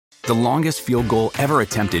The longest field goal ever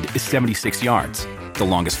attempted is 76 yards. The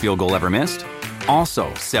longest field goal ever missed?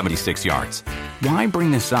 Also 76 yards. Why bring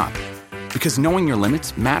this up? Because knowing your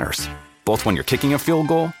limits matters, both when you're kicking a field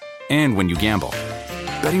goal and when you gamble.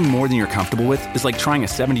 Betting more than you're comfortable with is like trying a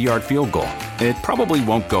 70-yard field goal. It probably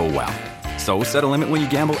won't go well. So set a limit when you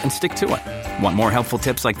gamble and stick to it. Want more helpful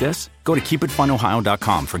tips like this? Go to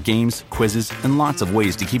keepitfunohio.com for games, quizzes, and lots of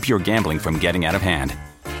ways to keep your gambling from getting out of hand.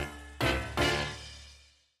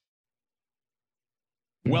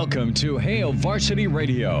 Welcome to Hail Varsity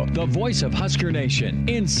Radio, the voice of Husker Nation.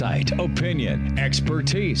 Insight, opinion,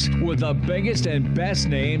 expertise, with the biggest and best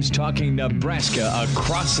names talking Nebraska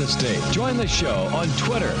across the state. Join the show on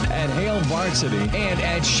Twitter at Hail Varsity and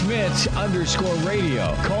at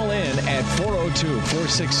Schmitz_radio. Call in at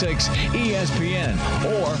 402-466-ESPN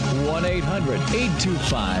or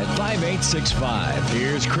 1-800-825-5865.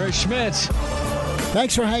 Here's Chris Schmitz.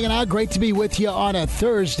 Thanks for hanging out. Great to be with you on a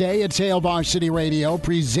Thursday. It's Hail Varsity Radio,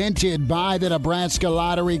 presented by the Nebraska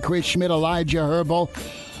Lottery. Chris Schmidt, Elijah Herbal.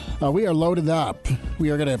 We are loaded up. We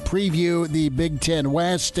are going to preview the Big Ten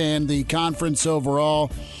West and the conference overall.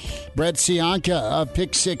 Brett Cianca of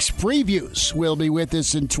Pick Six Previews will be with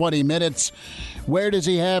us in 20 minutes. Where does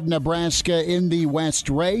he have Nebraska in the West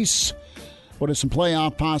race? What are some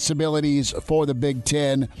playoff possibilities for the Big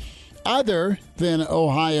Ten other than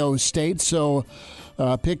Ohio State? So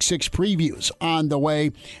Pick Six Previews on the way.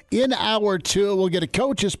 In hour two, we'll get a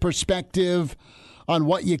coach's perspective on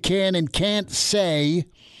what you can and can't say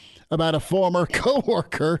about a former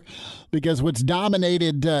coworker, because what's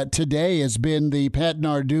dominated today has been the Pat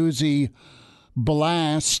Narduzzi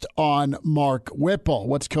blast on Mark Whipple.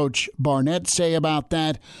 What's Coach Barnett say about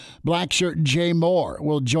that? Blackshirt Jay Moore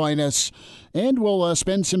will join us, and we'll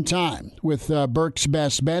spend some time with Burke's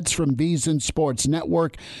Best Bets from VSiN Sports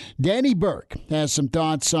Network. Danny Burke has some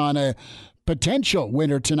thoughts on a potential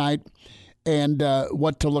winner tonight and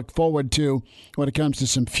what to look forward to when it comes to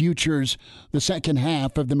some futures the second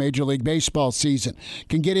half of the Major League Baseball season.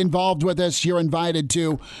 Can get involved with us. You're invited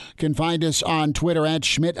to. Can find us on Twitter at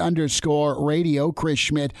Schmidt_radio, Chris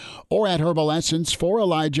Schmidt, or at Herbal Essence for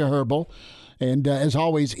Elijah Herbal. And as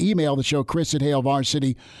always, email the show,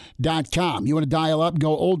 chris@hailvarsity.com. You want to dial up,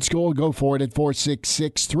 go old school, go for it at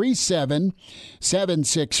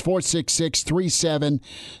 466-3776,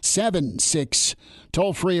 466-3776.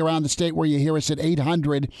 Toll free around the state where you hear us at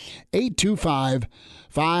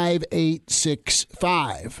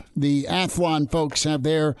 800-825-5865. The Athlon folks have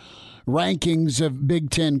their rankings of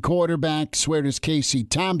Big Ten quarterbacks. Where does Casey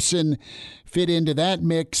Thompson fit into that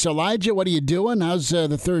mix? Elijah, what are you doing? How's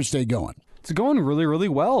the Thursday going? It's going really, really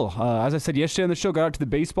well. As I said yesterday on the show, got out to the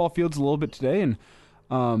baseball fields a little bit today and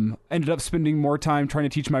ended up spending more time trying to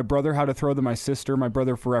teach my brother how to throw than my sister. My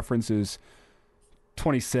brother, for reference, is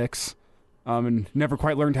 26 and never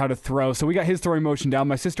quite learned how to throw. So we got his throwing motion down.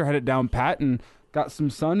 My sister had it down pat and got some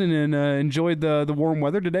sun and enjoyed the warm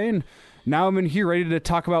weather today. And now I'm in here ready to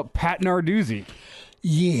talk about Pat Narduzzi.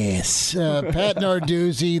 Yes, Pat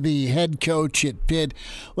Narduzzi, the head coach at Pitt.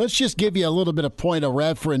 Let's just give you a little bit of point of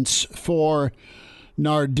reference for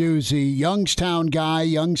Narduzzi. Youngstown guy,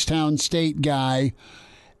 Youngstown State guy,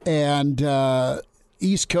 and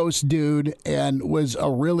East Coast dude, and was a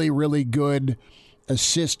really, really good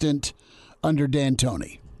assistant under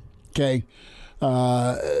D'Antoni. Okay.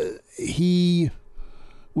 He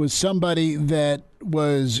was somebody that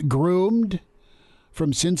was groomed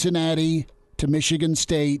from Cincinnati to Michigan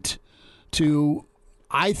State to,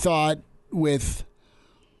 I thought, with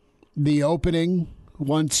the opening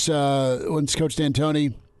once Coach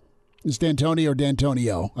D'Antoni, is D'Antoni or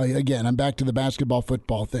D'Antonio? Again, I'm back to the basketball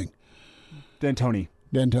football thing. D'Antoni.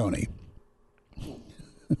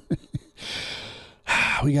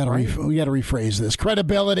 We got to rephrase this.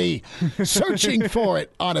 Credibility. Searching for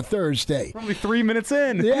it on a Thursday. Probably 3 minutes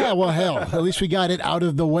in. Yeah, well, hell, at least we got it out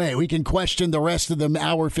of the way. We can question the rest of the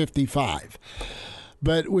hour 55.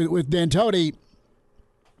 But with D'Antoni,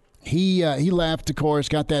 he left, of course,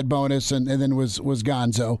 got that bonus, and then was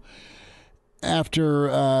gonzo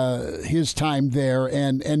after his time there.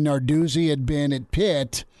 And Narduzzi had been at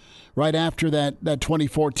Pitt right after that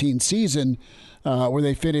 2014 season, where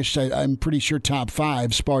they finished, I'm pretty sure, top 5,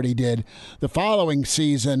 Sparty did. The following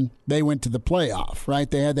season, they went to the playoff, right?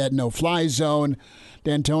 They had that no-fly zone.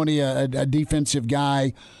 D'Antoni, a defensive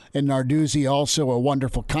guy, and Narduzzi also a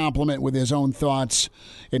wonderful compliment with his own thoughts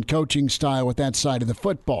and coaching style with that side of the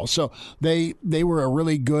football. So they were a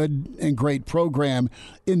really good and great program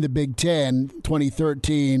in the Big Ten,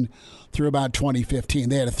 2013 through about 2015.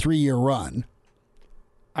 They had a 3-year run.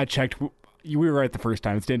 I checked. We were right the first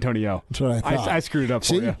time. It's D'Antonio. That's what I thought. I screwed it up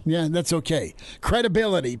See? for you. Yeah, that's okay.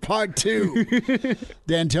 Credibility, part 2.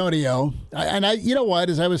 D'Antonio. And you know what?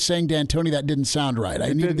 As I was saying D'Antonio, that didn't sound right.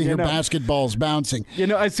 I needed to hear basketballs bouncing.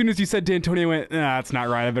 As soon as you said D'Antonio, I went, nah, that's not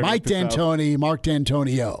right. I better Mike D'Antoni, Mark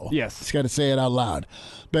D'Antonio. Yes. Just got to say it out loud.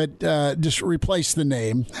 But just replace the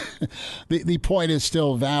name. The point is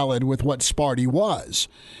still valid with what Sparty was.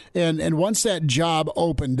 And once that job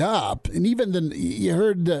opened up, and even then you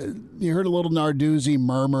heard a little Narduzzi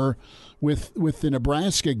murmur with the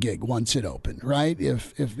Nebraska gig once it opened, right?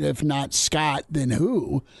 If not Scott, then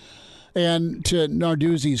who? And to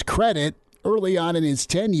Narduzzi's credit, early on in his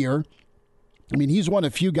tenure, I mean, he's one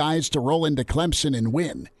of few guys to roll into Clemson and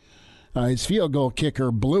win. His field goal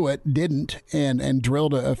kicker blew it, didn't, and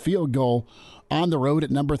drilled a field goal on the road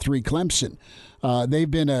at number 3 Clemson.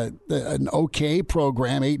 They've been an okay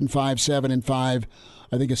program, 8-5, 7-5,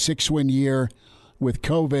 I think a 6-win year with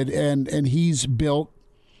COVID, and he's built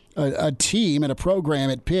a team and a program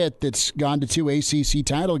at Pitt that's gone to 2 ACC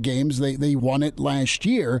title games. They won it last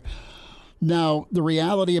year. Now, the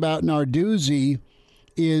reality about Narduzzi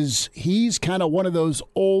is he's kind of one of those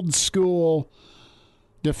old school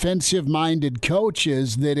defensive-minded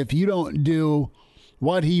coaches that if you don't do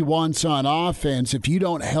what he wants on offense, if you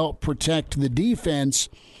don't help protect the defense,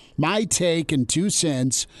 my take and 2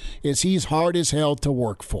 cents is he's hard as hell to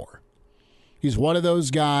work for. He's one of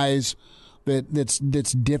those guys that's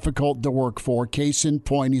difficult to work for. Case in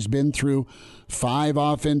point, he's been through 5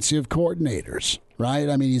 offensive coordinators, right?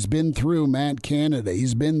 I mean, he's been through Matt Canada.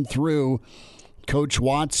 He's been through Coach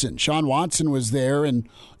Watson. Sean Watson was there, and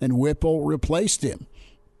Whipple replaced him.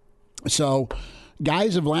 So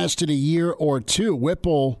guys have lasted a year or 2.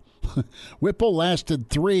 Whipple lasted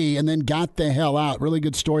 3 and then got the hell out. Really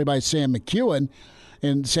good story by Sam McEwen.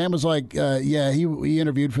 And Sam was like, he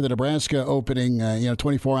interviewed for the Nebraska opening,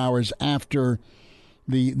 24 hours after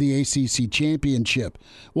the ACC championship.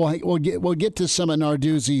 We'll get to some of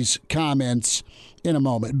Narduzzi's comments in a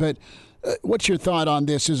moment. But what's your thought on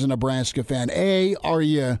this as a Nebraska fan? A, are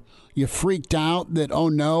you freaked out that, oh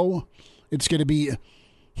no, it's going to be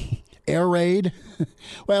air raid?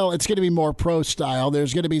 Well, it's going to be more pro style.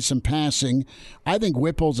 There's going to be some passing. I think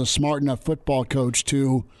Whipple's a smart enough football coach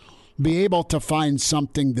to be able to find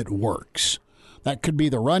something that works. That could be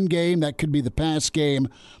the run game, that could be the pass game,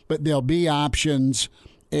 but there'll be options,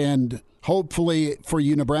 and hopefully for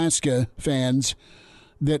you Nebraska fans,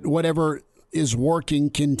 that whatever is working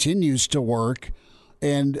continues to work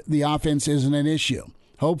and the offense isn't an issue.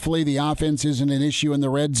 Hopefully the offense isn't an issue in the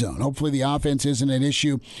red zone. Hopefully the offense isn't an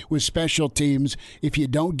issue with special teams. If you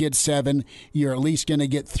don't get 7, you're at least going to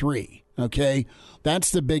get 3, okay?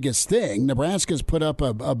 That's the biggest thing. Nebraska's put up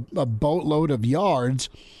a boatload of yards,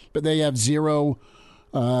 but they have 0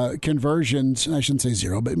 conversions. I shouldn't say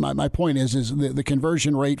 0, but my point is the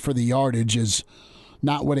conversion rate for the yardage is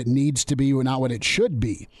not what it needs to be or not what it should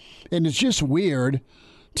be. And it's just weird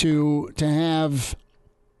to have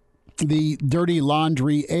the dirty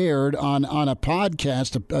laundry aired on a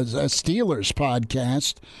podcast, a Steelers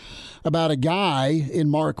podcast, about a guy in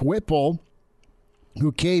Mark Whipple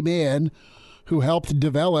who came in, who helped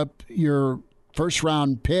develop your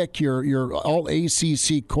first-round pick, your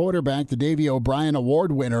all-ACC quarterback, the Davey O'Brien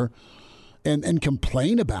Award winner, and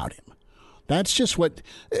complain about him. That's just what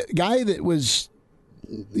 – guy that was,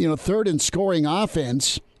 third in scoring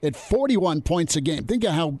offense at 41 points a game. Think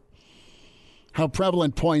of how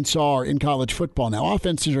prevalent points are in college football now.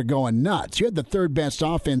 Offenses are going nuts. You had the 3rd best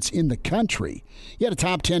offense in the country. You had a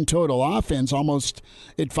top 10 total offense almost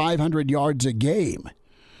at 500 yards a game.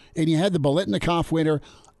 And you had the Biletnikoff winner,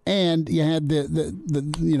 and you had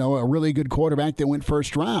the a really good quarterback that went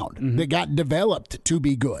first round, that got developed to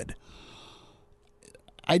be good.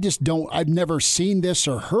 I've never seen this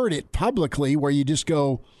or heard it publicly where you just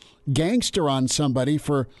go gangster on somebody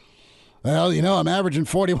for, well, I'm averaging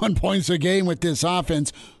 41 points a game with this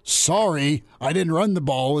offense. Sorry, I didn't run the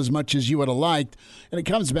ball as much as you would have liked. And it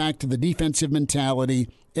comes back to the defensive mentality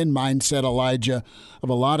and mindset, Elijah, of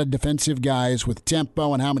a lot of defensive guys with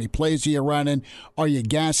tempo and how many plays are you running. Are you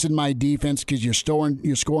gassing my defense because you're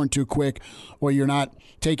scoring too quick, or you're not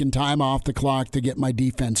taking time off the clock to get my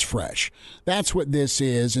defense fresh? That's what this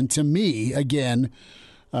is. And to me, again,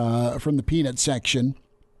 from the peanut section,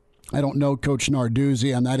 I don't know Coach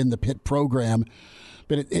Narduzzi. I'm not in the Pitt program.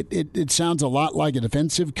 But it sounds a lot like a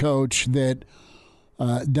defensive coach that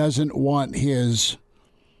doesn't want his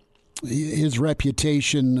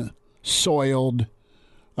reputation soiled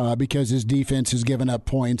because his defense has given up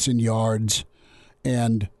points and yards,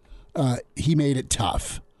 and he made it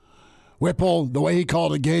tough. Whipple, the way he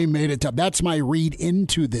called a game, made it tough. That's my read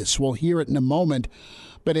into this. We'll hear it in a moment.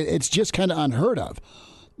 but it's just kind of unheard of.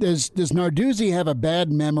 Does Narduzzi have a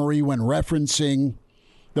bad memory when referencing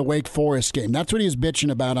the Wake Forest game? That's what he was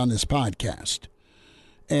bitching about on this podcast.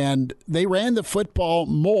 And they ran the football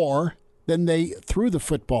more than they threw the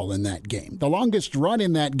football in that game. The longest run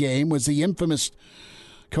in that game was the infamous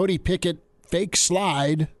Cody Pickett fake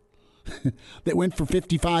slide that went for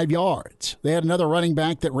 55 yards. They had another running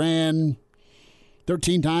back that ran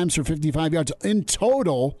 13 times for 55 yards. In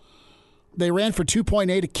total, they ran for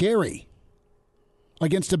 2.8 a carry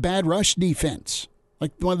against a bad rush defense,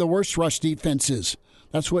 like one of the worst rush defenses.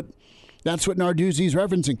 That's what Narduzzi's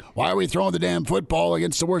referencing. Why are we throwing the damn football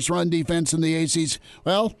against the worst run defense in the ACC?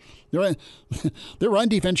 Well, their run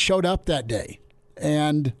defense showed up that day,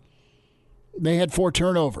 and they had 4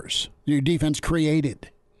 turnovers. Your defense created.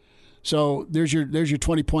 So there's your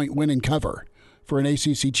 20-point win and cover for an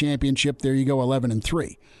ACC championship. There you go,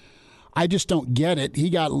 11-3. I just don't get it. He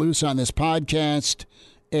got loose on this podcast,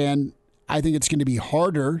 and I think it's going to be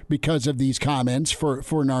harder because of these comments for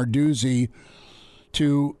Narduzzi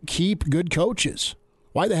to keep good coaches.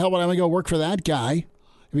 Why the hell would I want to go work for that guy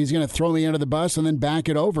if he's going to throw me under the bus and then back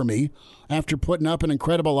it over me after putting up an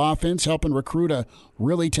incredible offense, helping recruit a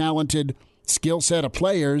really talented skill set of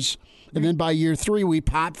players, and then by year 3 we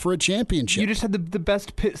pop for a championship? You just had the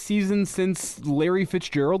best Pitt season since Larry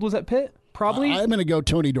Fitzgerald was at Pitt, probably? I'm going to go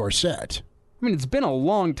Tony Dorsett. I mean, it's been a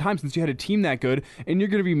long time since you had a team that good, and you're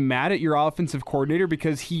going to be mad at your offensive coordinator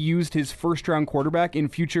because he used his first-round quarterback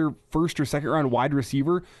and future first- or second-round wide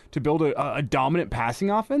receiver to build a dominant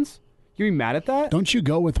passing offense? You're going to be mad at that? Don't you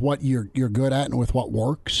go with what you're good at and with what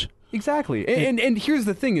works? Exactly. And here's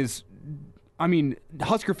the thing is, I mean,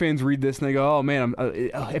 Husker fans read this and they go, oh, man,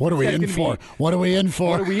 what are we in for? What are we in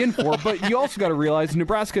for? What are we in for? But you also got to realize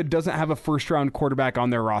Nebraska doesn't have a first-round quarterback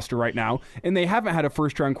on their roster right now, and they haven't had a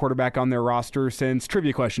first-round quarterback on their roster since,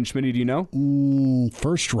 trivia question, Schmitty, do you know?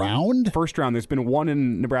 First round? First round. There's been one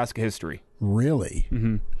in Nebraska history. Really?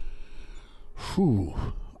 Mm-hmm. Whew.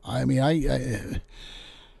 I mean,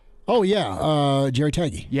 oh, yeah, Jerry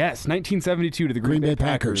Tagge. Yes, 1972 to the Green Bay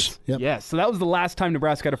Packers. Yep. Yes, so that was the last time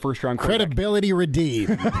Nebraska had a first-round quarterback. Credibility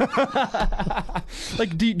redeemed.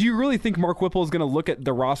 Like, do you really think Mark Whipple is going to look at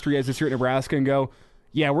the roster he has this year at Nebraska and go,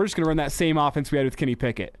 yeah, we're just going to run that same offense we had with Kenny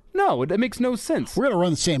Pickett? No, that makes no sense. We're going to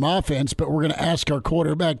run the same offense, but we're going to ask our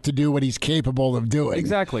quarterback to do what he's capable of doing.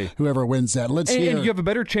 Exactly. Whoever wins that. And you have a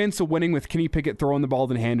better chance of winning with Kenny Pickett throwing the ball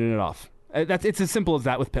than handing it off. It's as simple as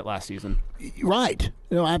that with Pitt last season. Right.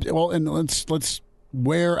 Well, and let's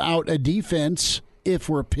wear out a defense if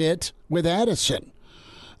we're Pitt with Addison.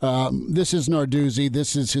 This is Narduzzi.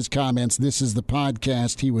 This is his comments. This is the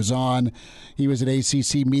podcast he was on. He was at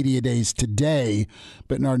ACC Media Days today,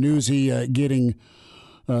 but Narduzzi getting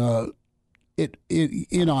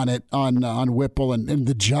in on it on Whipple and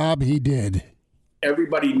the job he did.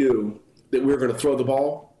 Everybody knew that we were going to throw the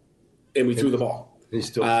ball, and we threw the ball.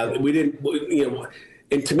 We didn't,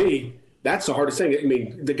 and to me, that's the hardest thing. I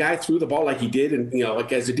mean, the guy threw the ball like he did, and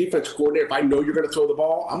like as a defensive coordinator, if I know you're going to throw the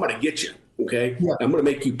ball, I'm going to get you. Okay, yeah. I'm going to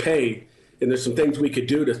make you pay, and there's some things we could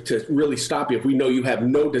do to really stop you if we know you have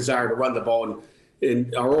no desire to run the ball.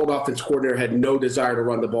 And our old offense coordinator had no desire to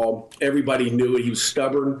run the ball. Everybody knew it. He was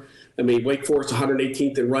stubborn. I mean, Wake Forest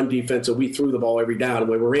 118th in run defense, so we threw the ball every down. And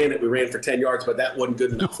when we ran for 10 yards, but that wasn't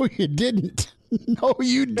good enough. No, you didn't. No,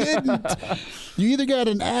 you didn't. You either got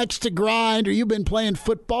an axe to grind or you've been playing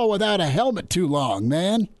football without a helmet too long,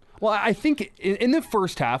 man. Well, I think in the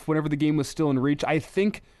first half, whenever the game was still in reach, I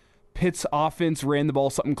think Pitt's offense ran the ball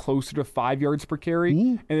something closer to 5 yards per carry,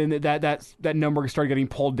 and then that number started getting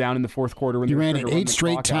pulled down in the fourth quarter. When you ran it 8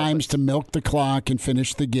 straight times to milk the clock and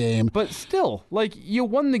finish the game. But still, like, you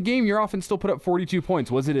won the game, your offense still put up 42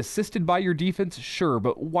 points. Was it assisted by your defense? Sure,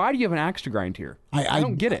 but why do you have an axe to grind here? I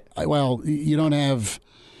don't get it. Well, you don't have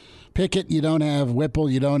Pickett, you don't have Whipple,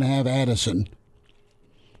 you don't have Addison.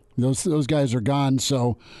 Those guys are gone,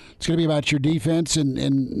 so it's going to be about your defense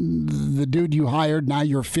and the dude you hired, now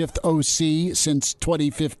your 5th OC since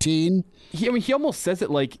 2015. He almost says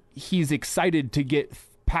it like he's excited to get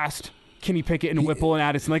past Kenny Pickett and Whipple and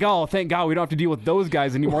Addison. Like, oh, thank God we don't have to deal with those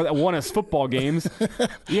guys anymore that won us football games.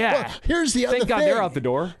 Yeah. Well, here's the other thing. Thank God they're out the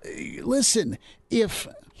door. Listen, if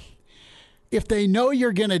they know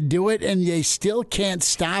you're going to do it and they still can't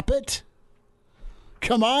stop it,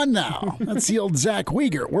 come on now. That's the old Zach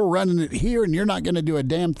Wiegert. We're running it here, and you're not going to do a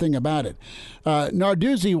damn thing about it.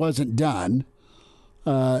 Narduzzi wasn't done.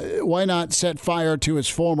 Why not set fire to his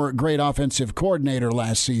former great offensive coordinator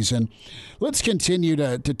last season? Let's continue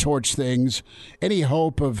to torch things. Any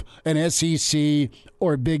hope of an SEC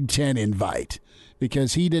or Big Ten invite?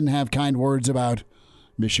 Because he didn't have kind words about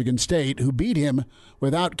Michigan State, who beat him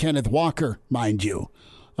without Kenneth Walker, mind you,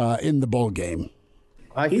 in the bowl game.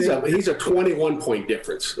 He's a 21-point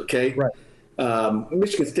difference, okay? Right.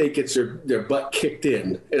 Michigan State gets their butt kicked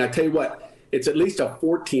in. And I tell you what, it's at least a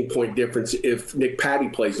 14-point difference if Nick Patty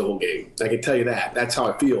plays the whole game. I can tell you that. That's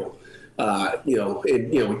how I feel.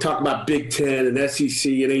 We talk about Big Ten and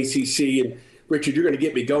SEC and ACC. And, Richard, you're going to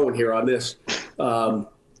get me going here on this.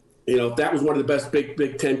 If that was one of the best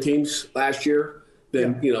Big Ten teams last year,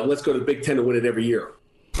 then, let's go to the Big Ten and win it every year.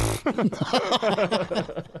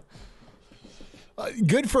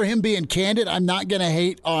 Good for him being candid. I'm not going to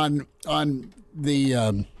hate on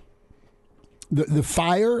the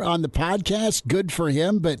fire on the podcast. Good for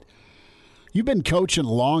him, but you've been coaching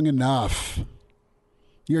long enough.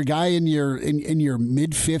 You're a guy in your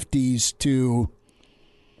mid 50s to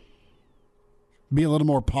be a little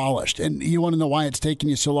more polished. And you want to know why it's taken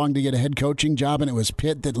you so long to get a head coaching job, and it was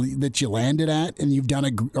Pitt that you landed at, and you've done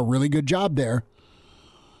a really good job there.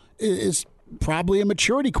 It's probably a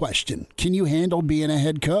maturity question. Can you handle being a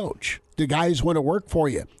head coach? The guys want to work for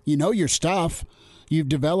you. You know your stuff. You've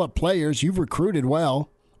developed players. You've recruited well,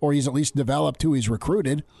 or he's at least developed who he's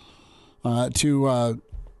recruited to an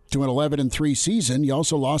 11-3 season. You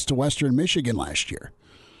also lost to Western Michigan last year.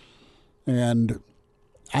 And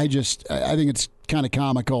I think it's kind of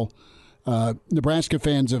comical. Nebraska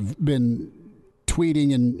fans have been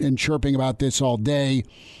tweeting and chirping about this all day,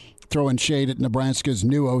 throwing shade at Nebraska's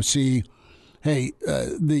new OC. Hey,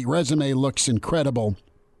 the resume looks incredible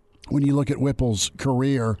when you look at Whipple's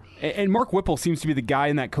career. And Mark Whipple seems to be the guy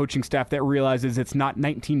in that coaching staff that realizes it's not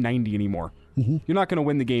 1990 anymore. Mm-hmm. You're not going to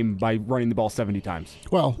win the game by running the ball 70 times.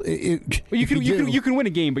 Well, you can win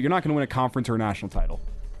a game, but you're not going to win a conference or a national title.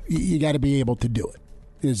 You got to be able to do it.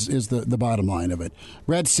 Is the bottom line of it.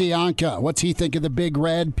 Red Cianca, what's he think of the Big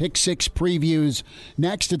Red? Pick Six previews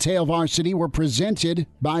next at Hail Varsity were presented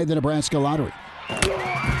by the Nebraska Lottery.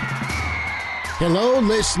 Hello,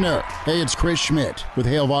 listener. Hey, it's Chris Schmidt with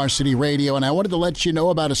Hail Varsity Radio, and I wanted to let you know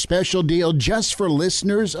about a special deal just for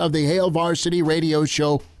listeners of the Hail Varsity Radio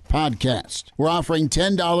Show podcast. We're offering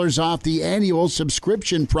 $10 off the annual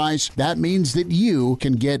subscription price. That means that you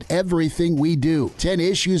can get everything we do. 10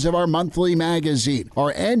 issues of our monthly magazine,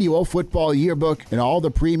 our annual football yearbook, and all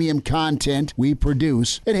the premium content we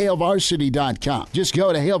produce at HailVarsity.com. Just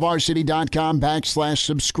go to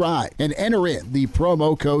HailVarsity.com/subscribe and enter in the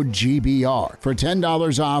promo code GBR for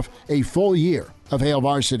 $10 off a full year of Hail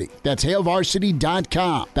Varsity. That's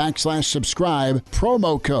HailVarsity.com/subscribe,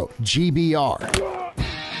 promo code GBR.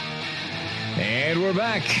 And we're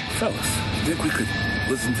back. Fellas, think we could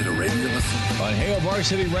listen to the radio lesson? On Hail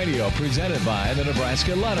Varsity Radio, presented by the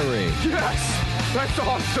Nebraska Lottery. Yes! That's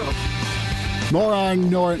awesome! More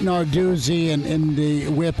on Narduzzi and the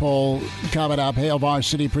Whipple coming up. Hail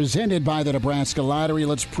Varsity presented by the Nebraska Lottery.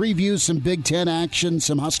 Let's preview some Big Ten action,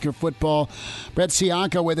 some Husker football. Brett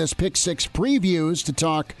Cianca with us, Pick Six previews to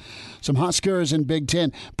talk some Huskers and Big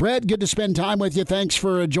Ten. Brett, good to spend time with you. Thanks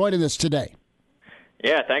for joining us today.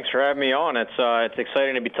 Yeah, thanks for having me on. It's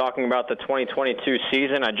exciting to be talking about the 2022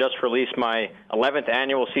 season. I just released my 11th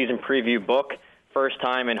annual season preview book, first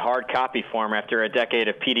time in hard copy form after a decade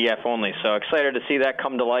of PDF only. So excited to see that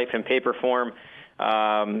come to life in paper form.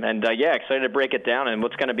 Excited to break it down in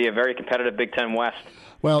what's going to be a very competitive Big Ten West.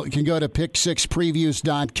 Well, you can go to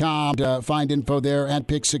pick6previews.com to find info there at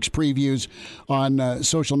Pick6Previews on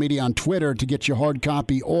social media, on Twitter, to get your hard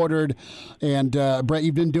copy ordered. And, Brett,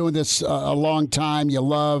 you've been doing this a long time. You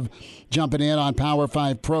love jumping in on Power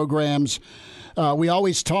 5 programs. We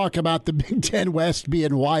always talk about the Big Ten West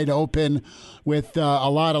being wide open with a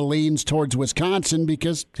lot of leans towards Wisconsin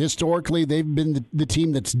because historically they've been the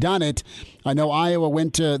team that's done it. I know Iowa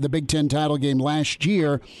went to the Big Ten title game last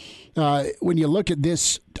year. When you look at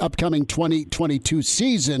this upcoming 2022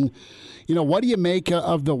 season, what do you make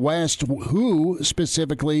of the West? Who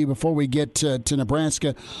specifically, before we get to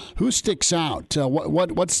Nebraska, who sticks out?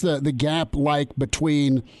 What's the gap like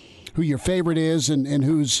between who your favorite is and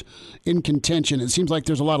who's in contention? It seems like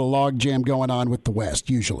there's a lot of logjam going on with the West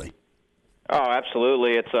usually. Oh,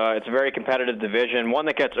 absolutely. It's a very competitive division, one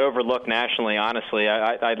that gets overlooked nationally, honestly.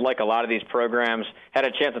 I like a lot of these programs. Had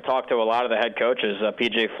a chance to talk to a lot of the head coaches,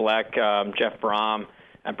 P.J. Fleck, Jeff Brom,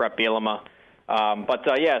 and Brett Bielema.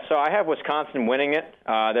 So I have Wisconsin winning it.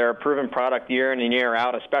 They're a proven product year in and year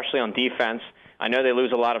out, especially on defense. I know they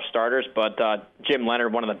lose a lot of starters, but Jim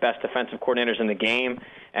Leonard, one of the best defensive coordinators in the game,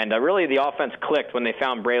 and really the offense clicked when they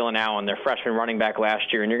found Braylon Allen, their freshman running back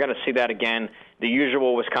last year, and you're going to see that again, the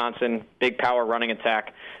usual Wisconsin big power running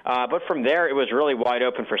attack. But from there, it was really wide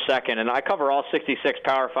open for second, and I cover all 66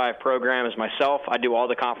 Power 5 programs myself. I do all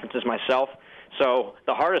the conferences myself. So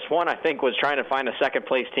the hardest one, I think, was trying to find a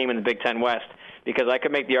second-place team in the Big Ten West, because I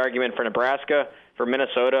could make the argument for Nebraska, for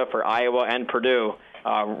Minnesota, for Iowa, and Purdue,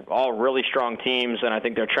 all really strong teams, and I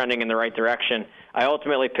think they're trending in the right direction. I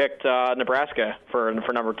ultimately picked Nebraska for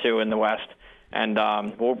number 2 in the West, and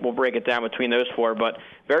we'll break it down between those 4, but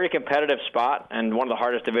very competitive spot and one of the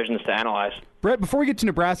hardest divisions to analyze. Brett, before we get to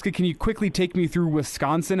Nebraska, can you quickly take me through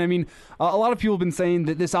Wisconsin? I mean, a lot of people have been saying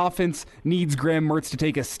that this offense needs Graham Mertz to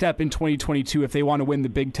take a step in 2022 if they want to win the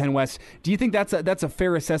Big Ten West. Do you think that's a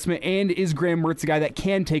fair assessment, and is Graham Mertz a guy that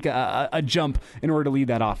can take a jump in order to lead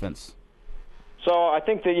that offense? So I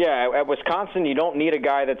think that, at Wisconsin, you don't need a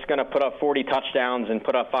guy that's going to put up 40 touchdowns and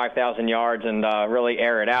put up 5,000 yards and really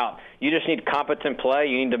air it out. You just need competent play.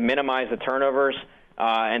 You need to minimize the turnovers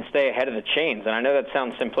and stay ahead of the chains. And I know that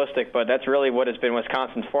sounds simplistic, but that's really what has been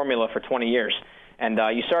Wisconsin's formula for 20 years. And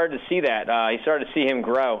you started to see that. You started to see him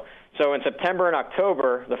grow. So in September and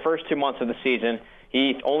October, the first 2 months of the season,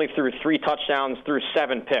 he only threw 3 touchdowns, threw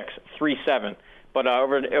 7 picks, 3-7. But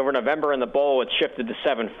over November in the bowl, it shifted to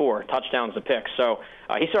 7-4, touchdowns to picks. So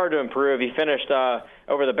he started to improve. He finished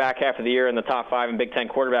over the back half of the year in the top 5 in Big Ten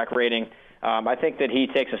quarterback rating. I think that he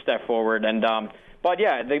takes a step forward. And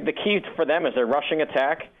the key for them is their rushing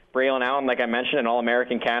attack. Braylon Allen, like I mentioned, an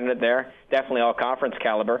All-American candidate there, definitely all-conference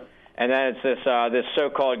caliber. And then it's this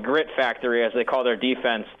so-called grit factory, as they call their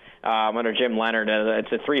defense, under Jim Leonard.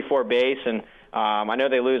 It's a 3-4 base, and I know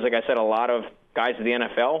they lose, like I said, a lot of guys to the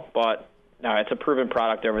NFL, but it's a proven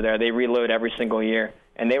product over there. They reload every single year,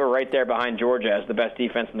 and they were right there behind Georgia as the best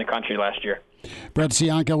defense in the country last year. Brett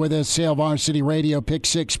Cianca with us, Hail Varsity Radio, Pick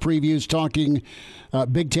 6 previews, talking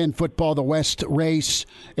Big Ten football, the West race.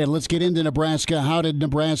 And let's get into Nebraska. How did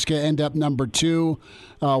Nebraska end up number 2?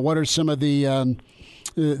 What are some of the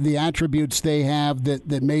attributes they have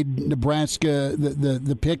that made Nebraska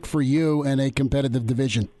the pick for you in a competitive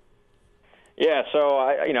division? Yeah, so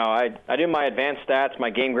I do my advanced stats, my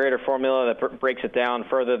game grader formula that breaks it down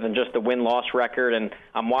further than just the win-loss record, and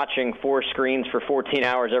I'm watching 4 screens for 14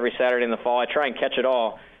 hours every Saturday in the fall. I try and catch it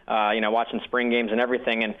all, watching spring games and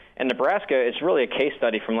everything. And Nebraska, it's really a case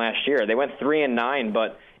study from last year. They went 3-9,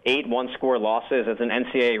 but 8 one-score losses. It's an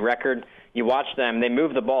NCAA record. You watch them; they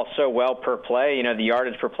move the ball so well per play. The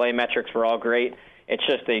yardage per play metrics were all great. It's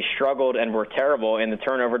just they struggled and were terrible in the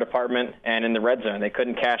turnover department and in the red zone. They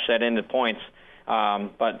couldn't cash that into points.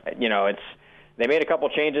 They made a couple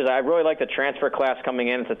changes. I really like the transfer class coming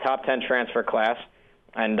in. It's a top 10 transfer class,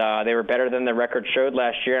 and they were better than the record showed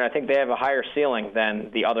last year. And I think they have a higher ceiling than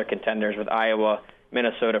the other contenders with Iowa,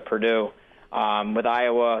 Minnesota, Purdue. With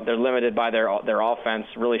Iowa, they're limited by their offense,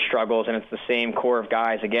 really struggles, and it's the same core of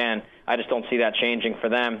guys again. I just don't see that changing for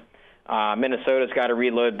them. Minnesota's got to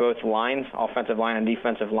reload both lines, offensive line and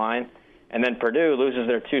defensive line. And then Purdue loses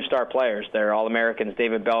their 2 star players. They're All-Americans,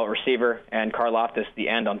 David Bell, receiver, and Karlaftis, the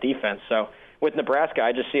end on defense. So with Nebraska,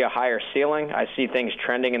 I just see a higher ceiling. I see things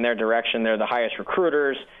trending in their direction. They're the highest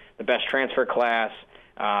recruiters, the best transfer class.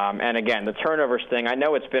 And again, the turnovers thing, I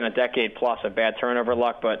know it's been a decade plus of bad turnover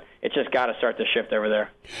luck, but it's just got to start to shift over there.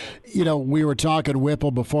 We were talking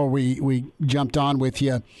Whipple before we jumped on with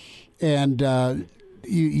you, and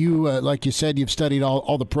you like you said, you've studied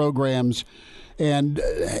all the programs. And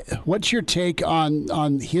what's your take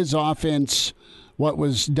on his offense, what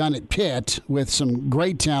was done at Pitt with some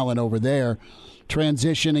great talent over there,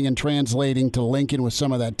 transitioning and translating to Lincoln with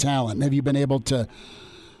some of that talent? Have you been able to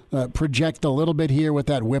project a little bit here with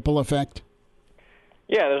that Whipple effect?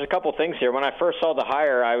 Yeah, there's a couple things here. When I first saw the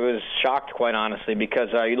hire, I was shocked, quite honestly, because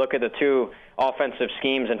you look at the 2 offensive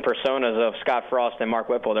schemes and personas of Scott Frost and Mark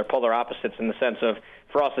Whipple. They're polar opposites in the sense of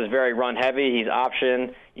Frost is very run-heavy. He's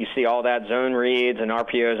option. You see all that zone reads and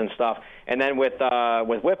RPOs and stuff. And then with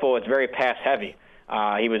Whipple, it's very pass-heavy.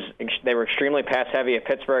 They were extremely pass-heavy at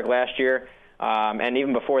Pittsburgh last year. And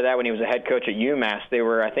even before that, when he was a head coach at UMass, they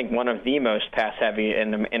were, I think, one of the most pass-heavy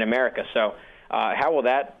in America. So how will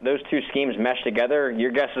those 2 schemes mesh together?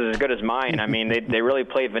 Your guess is as good as mine. I mean, they really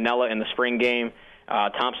played vanilla in the spring game.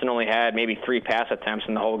 Thompson only had maybe 3 pass attempts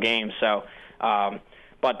in the whole game. So,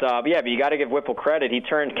 but you got to give Whipple credit. He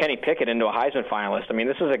turned Kenny Pickett into a Heisman finalist. I mean,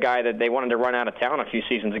 this is a guy that they wanted to run out of town a few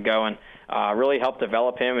seasons ago, and really helped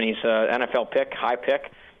develop him. And he's an NFL pick, high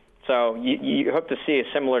pick. So you hope to see a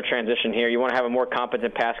similar transition here. You want to have a more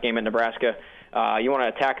competent pass game at Nebraska. You want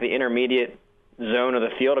to attack the intermediate zone of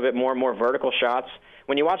the field a bit more vertical shots.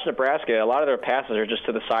 when you watch Nebraska, a lot of their passes are just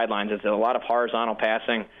to the sidelines. It's a lot of horizontal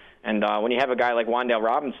passing. And when you have a guy like Wan'Dale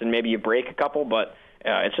Robinson, maybe you break a couple, but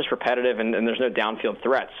it's just repetitive, and there's no downfield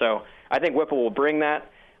threat. So I think Whipple will bring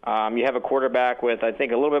that. You have a quarterback with, I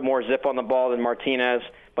think, a little bit more zip on the ball than Martinez,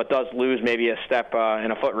 but does lose maybe a step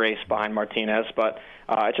in a foot race behind Martinez. But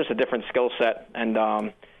it's just a different skill set.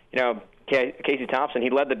 And, Casey Thompson, he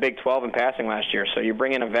led the Big 12 in passing last year. So you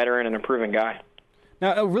bring in a veteran and a proven guy.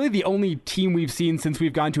 Now, really the only team we've seen since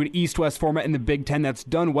we've gone to an East-West format in the Big Ten that's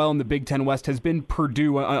done well in the Big Ten West has been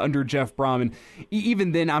Purdue under Jeff Brom. And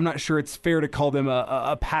even then, I'm not sure it's fair to call them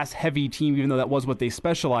a pass-heavy team, even though that was what they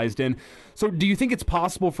specialized in. So do you think it's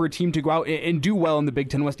possible for a team to go out and do well in the Big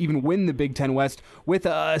Ten West, even win the Big Ten West, with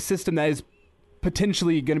a system that is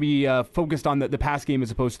potentially going to be focused on the pass game as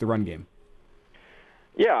opposed to the run game?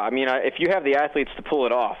 Yeah, I mean, if you have the athletes to pull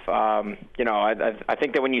it off, I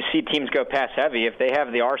think that when you see teams go pass heavy, if they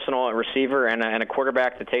have the arsenal at receiver and a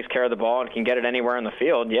quarterback that takes care of the ball and can get it anywhere on the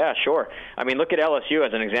field, yeah, sure. I mean, look at LSU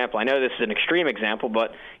as an example. I know this is an extreme example,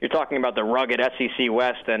 but you're talking about the rugged SEC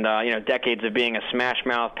West and decades of being a smash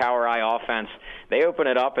mouth, power eye offense. They open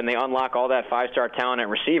it up and they unlock all that 5-star talent at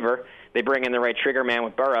receiver. They bring in the right trigger man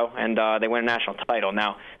with Burrow, and they win a national title.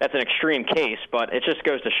 Now, that's an extreme case, but it just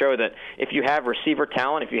goes to show that if you have receiver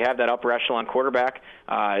talent, if you have that upper echelon quarterback,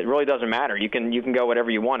 it really doesn't matter. You can go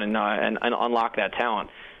whatever you want and unlock that talent.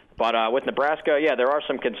 But with Nebraska, yeah, there are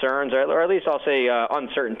some concerns, or at least I'll say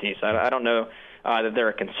uncertainties. I don't know that they're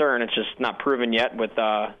a concern. It's just not proven yet with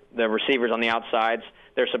the receivers on the outsides.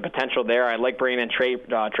 There's some potential there. I like bringing in Trey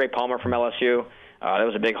Palmer from LSU. That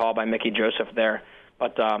was a big haul by Mickey Joseph there.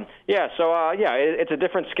 But, it's a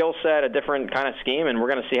different skill set, a different kind of scheme, and we're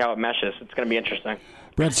going to see how it meshes. It's going to be interesting.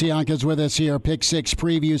 Brett Cianca's with us here. Pick Six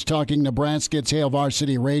Previews, talking Nebraska. It's Hail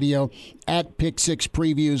Varsity Radio at Pick Six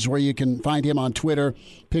Previews, where you can find him on Twitter,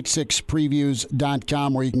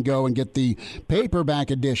 pick6previews.com, where you can go and get the paperback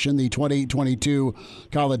edition, the 2022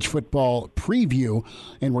 college football preview.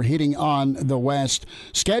 And we're hitting on the West.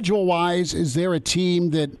 Schedule-wise, is there a team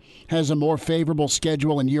that has a more favorable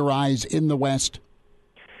schedule in your eyes in the West?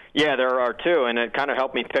 Yeah, there are two, and it kind of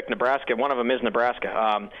helped me pick Nebraska. One of them is Nebraska.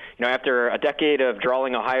 After a decade of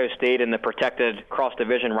drawing Ohio State in the protected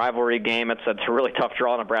cross-division rivalry game, it's a really tough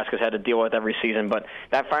draw Nebraska's had to deal with every season, but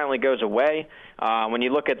that finally goes away. When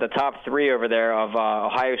you look at the top three over there of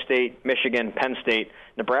Ohio State, Michigan, Penn State,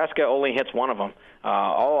 Nebraska only hits one of them.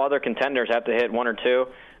 All other contenders have to hit one or two,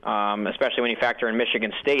 especially when you factor in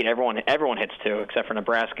Michigan State. Everyone hits two except for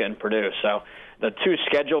Nebraska and Purdue. So the two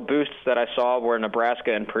schedule boosts that I saw were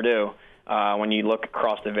Nebraska and Purdue when you look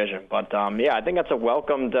across division. But, I think that's a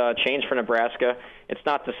welcomed change for Nebraska. It's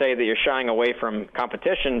not to say that you're shying away from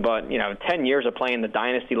competition, but, 10 years of playing the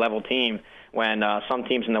dynasty-level team when some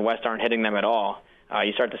teams in the West aren't hitting them at all,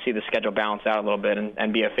 you start to see the schedule balance out a little bit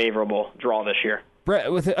and be a favorable draw this year.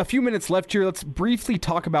 Brett, with a few minutes left here, let's briefly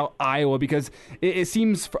talk about Iowa, because it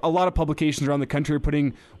seems a lot of publications around the country are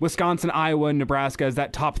putting Wisconsin, Iowa, and Nebraska as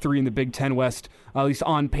that top three in the Big Ten West, at least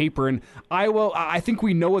on paper. And Iowa, I think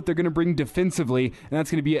we know what they're going to bring defensively, and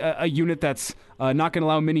that's going to be a unit that's not going to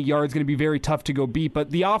allow many yards, going to be very tough to go beat.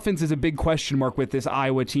 But the offense is a big question mark with this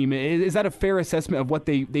Iowa team. Is that a fair assessment of what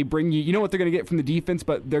they bring you? You know what they're going to get from the defense,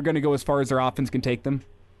 but they're going to go as far as their offense can take them?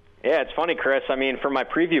 Yeah, it's funny, Chris. I mean, for my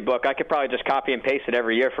preview book, I could probably just copy and paste it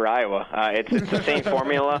every year for Iowa. It's the same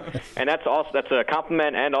formula, and that's a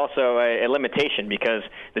compliment and also a limitation because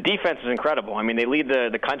the defense is incredible. I mean, they lead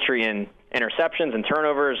the country in interceptions and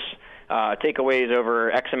turnovers, takeaways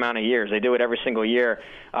over X amount of years. They do it every single year,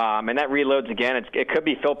 and that reloads again. It could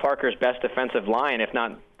be Phil Parker's best defensive line, if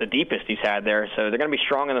not the deepest he's had there. So they're going to be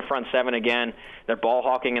strong in the front seven again. They're ball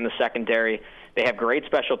hawking in the secondary. They have great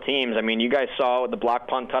special teams. I mean, you guys saw the block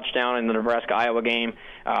punt touchdown in the Nebraska-Iowa game.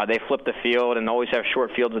 They flip the field and always have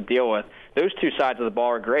short fields to deal with. Those two sides of the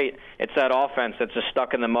ball are great. It's that offense that's just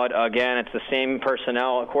stuck in the mud again. It's the same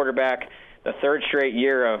personnel, quarterback, the third straight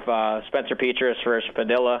year of Spencer Petras versus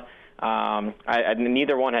Padilla.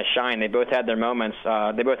 Neither one has shined. They both had their moments.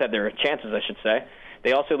 They both had their chances, I should say.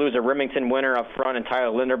 They also lose a Remington winner up front in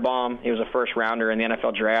Tyler Linderbaum. He was a first-rounder in the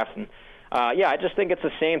NFL draft. And I just think it's the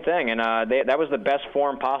same thing, and that was the best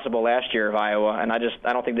form possible last year of Iowa, and I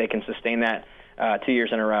don't think they can sustain that 2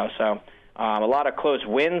 years in a row. So a lot of close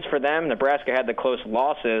wins for them. Nebraska had the close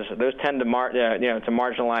losses; those tend to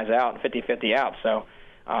marginalize out, 50-50 out. So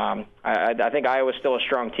I think Iowa's still a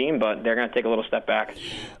strong team, but they're going to take a little step back.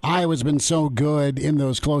 Iowa's been so good in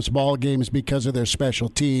those close ball games because of their special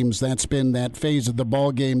teams. That's been that phase of the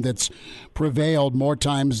ball game that's prevailed more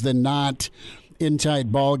times than not. in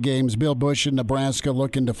tight ball games. Bill Busch in Nebraska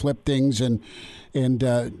looking to flip things and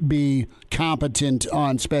be competent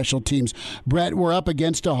on special teams. Brett, we're up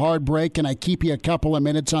against a hard break. Can I keep you a couple of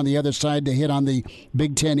minutes on the other side to hit on the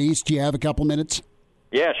Big Ten East? Do you have a couple minutes?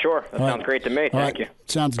 Yeah, sure. That sounds great to me. Thank you.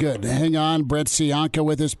 Sounds good. Hang on. Brett Cianca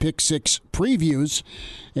with his Pick Six previews.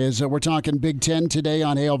 As we're talking Big Ten today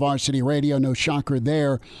on Hail Varsity Radio. No shocker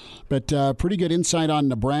there, but pretty good insight on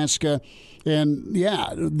Nebraska. And,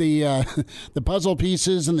 yeah, the puzzle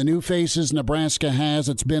pieces and the new faces Nebraska has,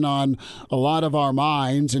 it's been on a lot of our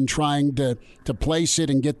minds and trying to place it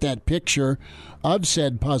and get that picture of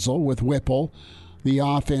said puzzle with Whipple, the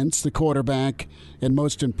offense, the quarterback, and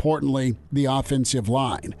most importantly, the offensive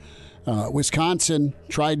line. Wisconsin,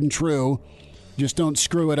 tried and true. Just don't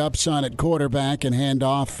screw it up, son, at quarterback and hand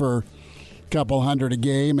off for a couple hundred a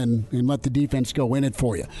game and let the defense go win it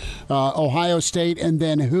for you. Ohio State and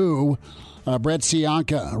then who? Brett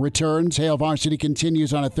Cianca returns. Hail Varsity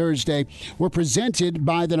continues on a Thursday. We're presented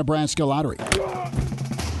by the Nebraska Lottery.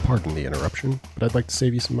 Pardon the interruption, but I'd like to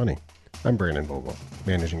save you some money. I'm Brandon Vogel,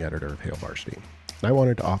 managing editor of Hail Varsity. And I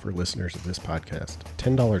wanted to offer listeners of this podcast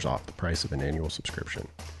 $10 off the price of an annual subscription.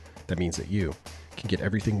 That means that you can get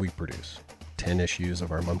everything we produce, 10 issues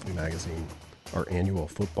of our monthly magazine, our annual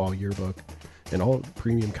football yearbook, and all the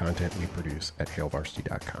premium content we produce at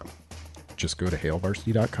hailvarsity.com. Just go to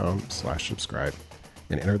hailvarsity.com/subscribe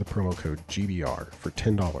and enter the promo code GBR for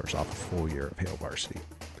 $10 off a full year of Hail Varsity.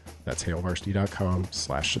 That's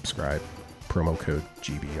hailvarsity.com/subscribe, promo code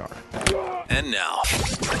GBR. And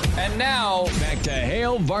now, back to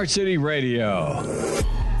Hail Varsity Radio.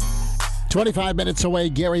 25 minutes away,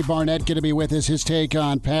 Gary Barnett going to be with us. His take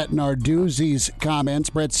on Pat Narduzzi's comments.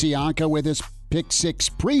 Brett Cianca with his Pick Six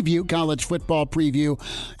preview, college football preview,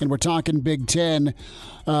 and we're talking Big Ten.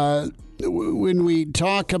 When we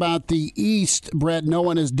talk about the East, Brett, no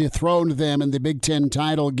one has dethroned them in the Big Ten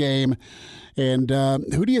title game. And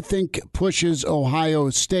who do you think pushes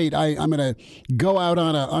Ohio State? I'm going to go out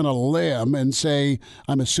on a limb and say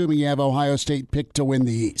I'm assuming you have Ohio State picked to win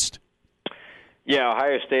the East. Yeah,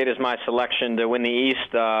 Ohio State is my selection to win the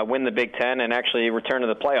East, win the Big Ten, and actually return to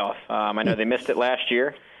the playoff. I know they missed it last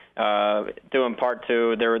year, due in part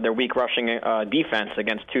to their weak rushing defense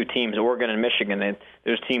against two teams, Oregon and Michigan.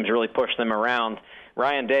 Those teams really pushed them around.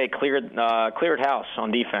 Ryan Day cleared house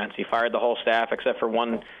on defense. He fired the whole staff except for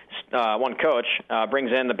one coach.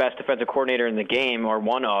 Brings in the best defensive coordinator in the game, or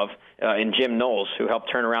one of, in Jim Knowles, who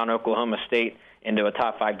helped turn around Oklahoma State into a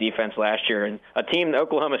top 5 defense last year. And a team,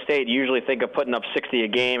 Oklahoma State, usually think of putting up 60 a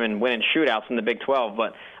game and winning shootouts in the Big 12,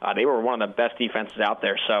 but they were one of the best defenses out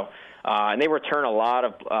there. So, and they return a lot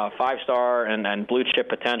of 5-star and blue-chip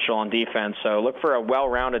potential on defense. So look for a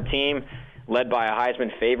well-rounded team led by a Heisman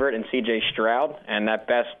favorite in C.J. Stroud and that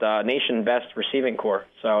nation-best receiving core.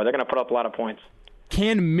 So they're going to put up a lot of points.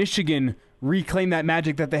 Can Michigan reclaim that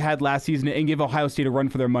magic that they had last season and give Ohio State a run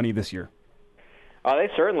for their money this year? They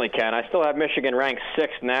certainly can. I still have Michigan ranked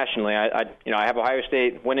 6th nationally. I have Ohio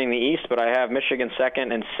State winning the East, but I have Michigan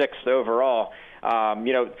 2nd and 6th overall.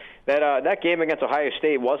 That game against Ohio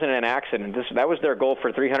State wasn't an accident. That was their goal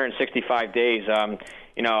for 365 days. I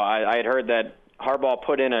had heard that Harbaugh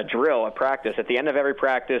put in a drill at practice at the end of every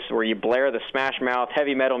practice where you blare the Smash Mouth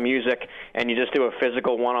heavy metal music and you just do a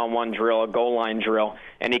physical one-on-one drill, a goal line drill,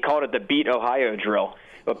 and he called it the Beat Ohio drill.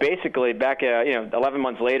 But basically, back 11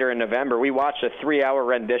 months later in November, we watched a 3-hour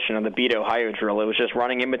rendition of the Beat Ohio drill. It was just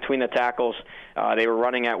running in between the tackles. They were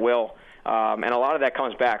running at will. And a lot of that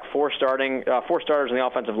comes back. Four starters in the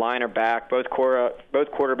offensive line are back. Both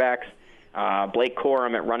quarterbacks. Blake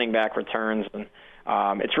Corum at running back returns. And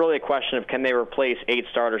it's really a question of can they replace 8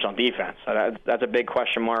 starters on defense. That's a big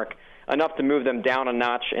question mark. Enough to move them down a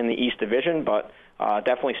notch in the East Division, but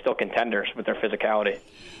definitely still contenders with their physicality.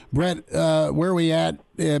 Brett, where are we at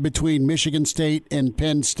between Michigan State and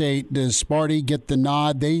Penn State? Does Sparty get the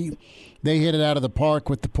nod? They hit it out of the park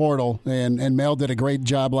with the portal, and Mel did a great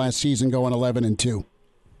job last season going 11-2.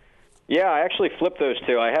 Yeah, I actually flipped those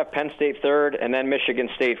two. I have Penn State 3rd and then Michigan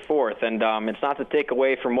State 4th, and it's not to take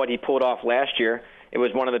away from what he pulled off last year. It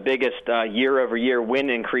was one of the biggest year-over-year win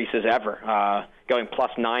increases ever, going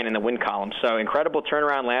 +9 in the win column. So incredible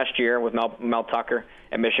turnaround last year with Mel Tucker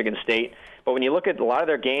at Michigan State. But when you look at a lot of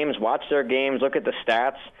their games, watch their games, look at the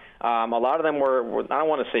stats, a lot of them were I don't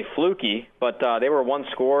want to say fluky, but they were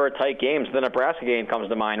one-score tight games. The Nebraska game comes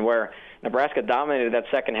to mind where Nebraska dominated that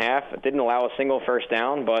second half. It didn't allow a single first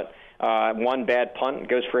down, but one bad punt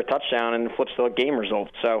goes for a touchdown and flips the game result.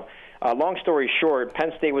 So long story short,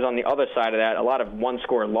 Penn State was on the other side of that, a lot of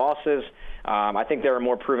one-score losses. I think they're a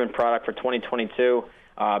more proven product for 2022,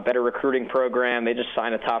 better recruiting program. They just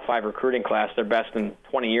signed a top 5 recruiting class, their best in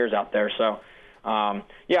 20 years out there. So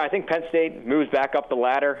I think Penn State moves back up the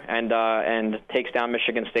ladder and takes down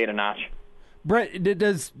Michigan State a notch. Brett,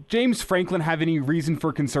 does James Franklin have any reason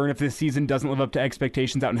for concern if this season doesn't live up to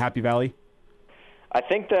expectations out in Happy Valley? I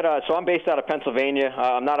think that, so I'm based out of Pennsylvania.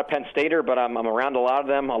 I'm not a Penn Stater, but I'm around a lot of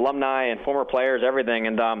them, alumni and former players, everything.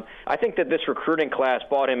 And I think that this recruiting class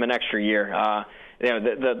bought him an extra year.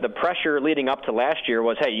 The pressure leading up to last year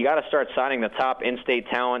was, hey, you got to start signing the top in-state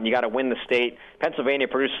talent. You got to win the state. Pennsylvania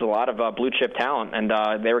produces a lot of blue-chip talent,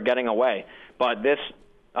 and they were getting away. But this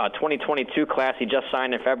 2022 class he just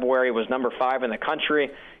signed in February was number 5 in the country,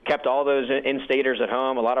 kept all those in-staters at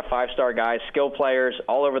home, a lot of 5-star guys, skilled players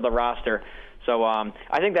all over the roster. So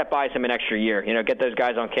I think that buys him an extra year. Get those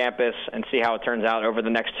guys on campus and see how it turns out over the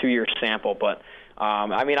next 2-year sample. But,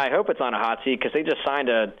 I hope it's on a hot seat because they just signed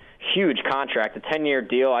a huge contract, a 10-year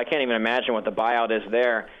deal. I can't even imagine what the buyout is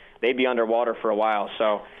there. They'd be underwater for a while.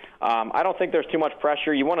 So I don't think there's too much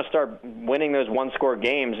pressure. You want to start winning those one-score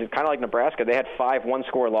games. It's kind of like Nebraska. They had 5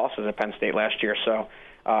 one-score losses at Penn State last year. So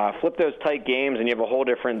flip those tight games, and you have a whole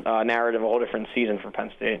different narrative, a whole different season for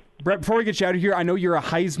Penn State. Brett, before we get you out of here, I know you're a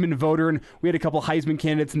Heisman voter, and we had a couple Heisman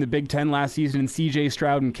candidates in the Big Ten last season, and C.J.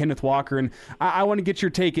 Stroud and Kenneth Walker, and I want to get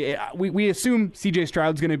your take. We assume C.J.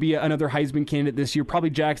 Stroud's going to be another Heisman candidate this year,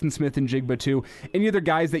 probably Jackson Smith and Jigba too. Any other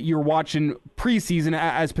guys that you're watching preseason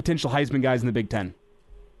as potential Heisman guys in the Big Ten?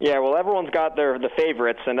 Yeah, well, everyone's got the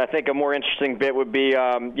favorites, and I think a more interesting bit would be, who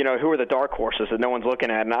are the dark horses that no one's looking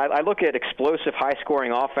at. And I look at explosive,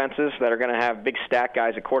 high-scoring offenses that are going to have big stat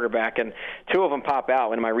guys at quarterback, and 2 of them pop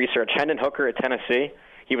out in my research. Hendon Hooker at Tennessee.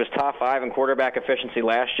 He was top 5 in quarterback efficiency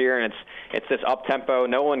last year, and it's this up-tempo.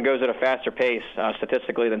 No one goes at a faster pace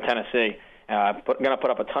statistically than Tennessee. Going to put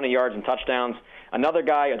up a ton of yards and touchdowns. Another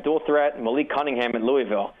guy, a dual threat, Malik Cunningham at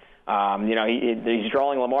Louisville. He's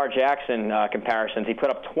drawing Lamar Jackson comparisons. He put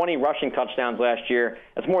up 20 rushing touchdowns last year.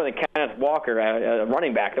 That's more than Kenneth Walker, a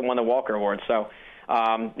running back that won the Walker Award. So,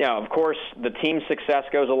 of course, the team's success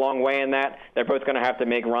goes a long way in that. They're both going to have to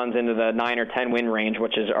make runs into the 9 or 10 win range,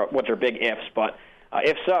 which are big ifs. But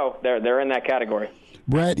if so, they're in that category.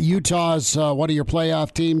 Brett, Utah's one of your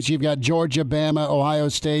playoff teams. You've got Georgia, Bama, Ohio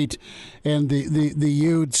State, and the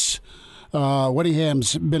Utes.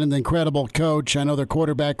 Whittingham's been an incredible coach. I know their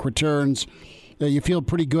quarterback returns. You feel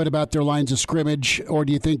pretty good about their lines of scrimmage, or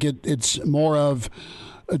do you think it's more of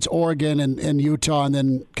it's Oregon and Utah and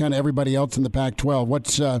then kind of everybody else in the Pac-12?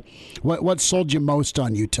 What sold you most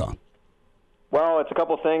on Utah? Well, it's a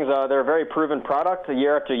couple things. They're a very proven product.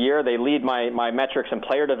 Year after year, they lead my metrics in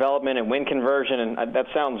player development and win conversion. And that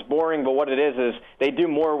sounds boring, but what it is they do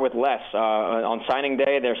more with less. On signing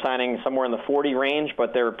day, they're signing somewhere in the 40 range,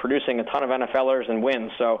 but they're producing a ton of NFLers and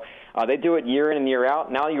wins. So they do it year in and year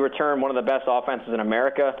out. Now you return one of the best offenses in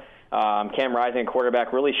America. Cam Rising,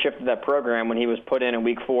 quarterback, really shifted that program when he was put in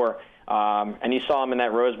week 4. And you saw him in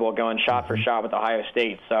that Rose Bowl going shot for shot with Ohio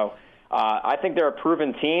State. So I think they're a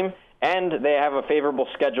proven team. And they have a favorable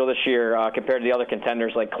schedule this year compared to the other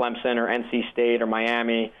contenders like Clemson or NC State or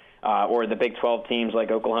Miami or the Big 12 teams like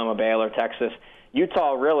Oklahoma, Baylor, Texas.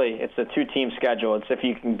 Utah, really, it's a 2-team schedule. It's if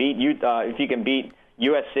you can beat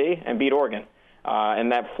USC and beat Oregon.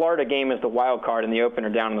 And that Florida game is the wild card in the opener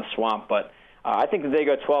down in the swamp. But I think that they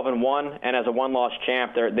go 12-1, and as a one-loss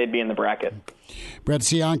champ, they'd be in the bracket. Brett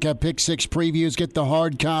Cianca, Pick Six Previews. Get the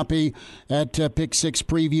hard copy at Pick Six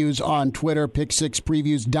Previews on Twitter,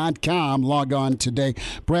 pick6previews.com. Log on today.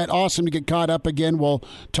 Brett, awesome to get caught up again. We'll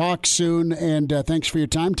talk soon, and thanks for your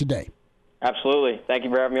time today. Absolutely. Thank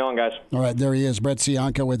you for having me on, guys. All right, there he is, Brett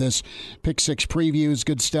Cianca with us. Pick Six Previews,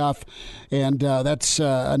 good stuff. And that's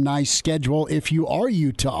a nice schedule if you are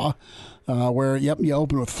Utah, where, you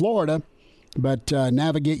open with Florida. But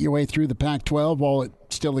navigate your way through the Pac-12 while it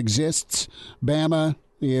still exists. Bama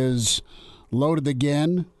is loaded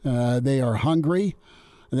again. They are hungry.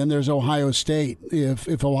 And then there's Ohio State.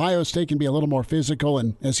 If Ohio State can be a little more physical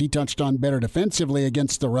and, as he touched on, better defensively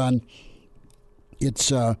against the run,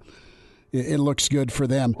 it looks good for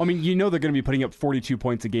them. I mean, they're going to be putting up 42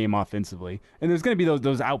 points a game offensively. And there's going to be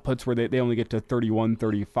those outputs where they only get to 31,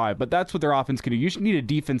 35. But that's what their offense can do. You need a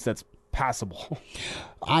defense that's passable.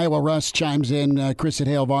 Iowa Russ chimes in, Chris at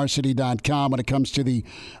HailVarsity.com when it comes to the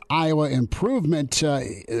Iowa improvement.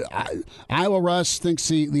 Iowa Russ thinks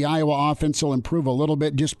the Iowa offense will improve a little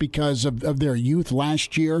bit just because of their youth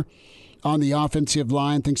last year on the offensive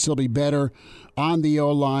line. Thinks they'll be better on the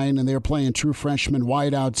O-line, and they're playing true freshman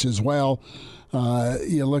wideouts as well.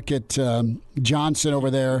 You look at Johnson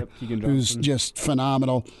over there, who's just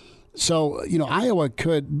phenomenal. So, Iowa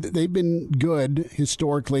they've been good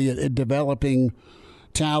historically at developing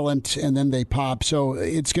talent, and then they pop. So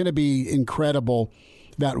it's going to be incredible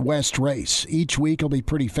that West race. Each week will be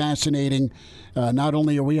pretty fascinating. Not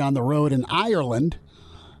only are we on the road in Ireland,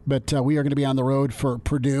 but we are going to be on the road for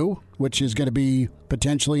Purdue, which is going to be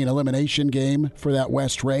potentially an elimination game for that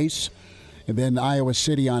West race, and then Iowa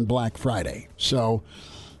City on Black Friday. So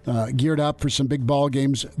geared up for some big ball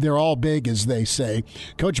games. They're all big, as they say.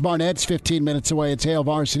 Coach Barnett's 15 minutes away at Hail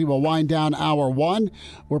Varsity. Will wind down hour one.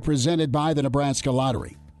 We're presented by the Nebraska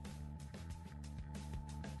Lottery.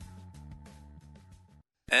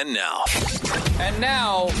 And now,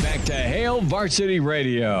 back to Hail Varsity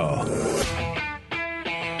Radio.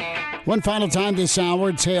 One final time this hour,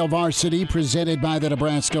 it's Hail Varsity, presented by the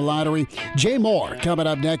Nebraska Lottery. Jay Moore coming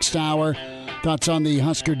up next hour. Thoughts on the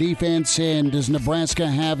Husker defense, and does Nebraska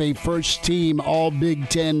have a first-team All-Big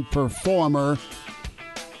Ten performer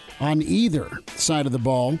on either side of the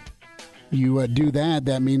ball? You do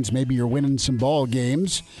that means maybe you're winning some ball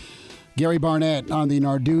games. Gary Barnett on the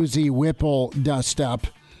Narduzzi-Whipple dust-up.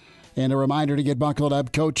 And a reminder to get buckled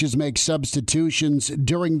up. Coaches make substitutions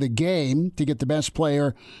during the game to get the best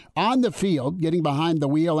player on the field. Getting behind the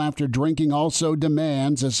wheel after drinking also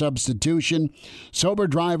demands a substitution. Sober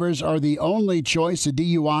drivers are the only choice. A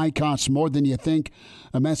DUI costs more than you think.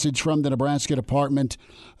 A message from the Nebraska Department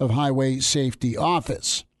of Highway Safety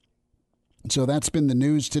Office. So that's been the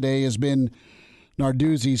news today, has been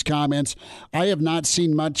Narduzzi's comments. I have not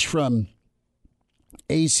seen much from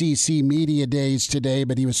ACC Media Days today,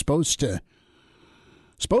 but he was supposed to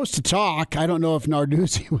talk. I don't know if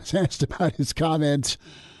Narduzzi was asked about his comments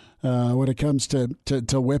when it comes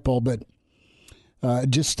to Whipple, but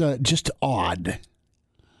just odd,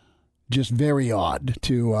 just very odd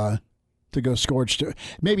to go scorched.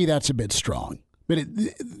 Maybe that's a bit strong, but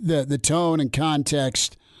the tone and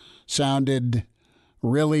context sounded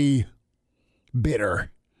really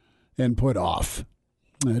bitter and put off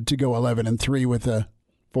to go 11-3 with a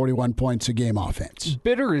 41 points a game offense.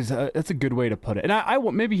 Bitter is that's a good way to put it. And I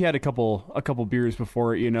maybe he had a couple beers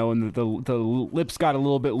before, and the lips got a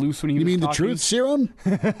little bit loose when he was talking. You mean the truth serum?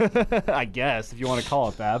 I guess, if you want to call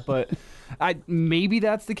it that. But maybe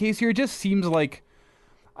that's the case here. It just seems like,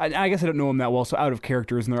 I guess I don't know him that well, so out of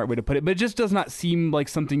character isn't the right way to put it. But it just does not seem like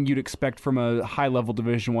something you'd expect from a high-level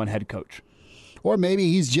Division I head coach. Or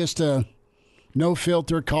maybe he's just a no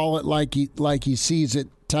filter, call it like he sees it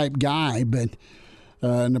type guy. But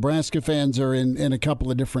Nebraska fans are in a couple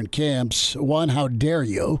of different camps. One, how dare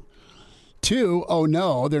you? Two, oh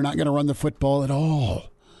no, they're not going to run the football at all.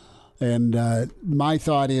 And my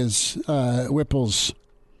thought is Whipple's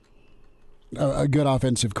a good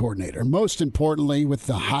offensive coordinator. Most importantly, with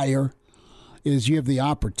the hire, is you have the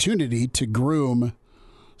opportunity to groom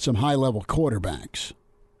some high-level quarterbacks.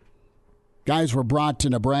 Guys were brought to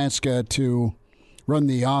Nebraska to run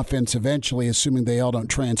the offense eventually, assuming they all don't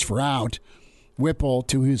transfer out. Whipple,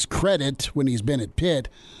 to his credit, when he's been at Pitt,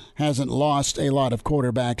 hasn't lost a lot of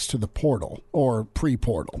quarterbacks to the portal or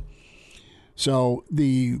pre-portal. So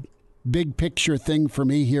the big picture thing for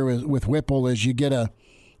me here with Whipple is you get a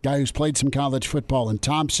guy who's played some college football in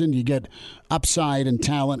Thompson. You get upside and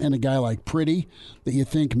talent in a guy like Pretty that you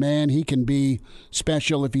think, man, he can be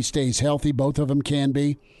special if he stays healthy. Both of them can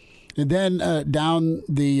be. And then down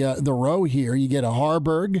the row here, you get a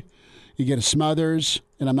Harburg, you get a Smothers,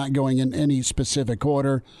 and I'm not going in any specific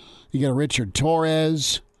order. You get a Richard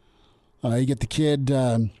Torres. You get the kid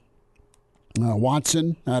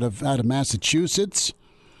Watson out of Massachusetts.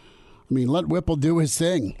 I mean, let Whipple do his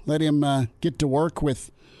thing. Let him get to work with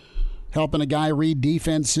helping a guy read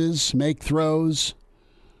defenses, make throws,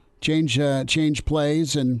 change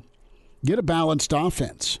plays, and get a balanced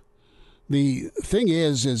offense. The thing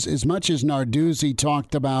is as much as Narduzzi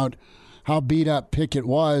talked about how beat up Pickett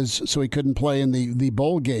was so he couldn't play in the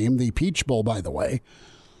bowl game, the Peach Bowl, by the way,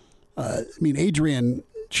 Adrian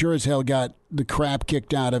sure as hell got the crap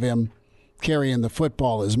kicked out of him carrying the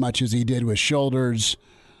football as much as he did with shoulders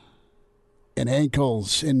and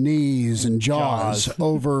ankles and knees and jaws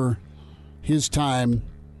over his time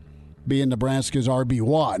being Nebraska's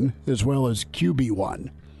RB1 as well as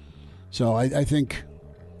QB1. So I think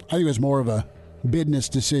it was more of a business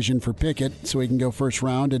decision for Pickett so he can go first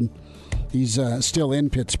round, and he's still in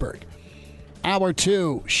Pittsburgh. Hour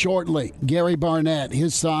two, shortly, Gary Barnett,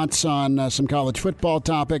 his thoughts on some college football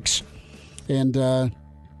topics, and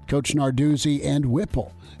Coach Narduzzi and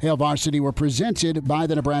Whipple. Hail Varsity were presented by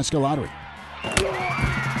the Nebraska Lottery.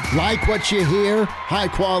 Like what you hear? High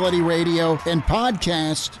quality radio and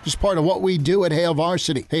podcast is part of what we do at Hail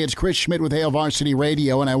Varsity. Hey, it's Chris Schmidt with Hail Varsity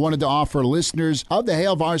Radio, and I wanted to offer listeners of the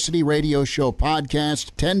Hail Varsity Radio Show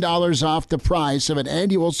podcast $10 off the price of an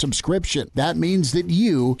annual subscription. That means that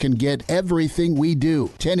you can get everything we do.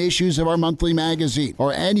 10 issues of our monthly magazine,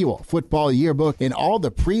 our annual football yearbook, and all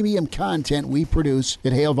the premium content we produce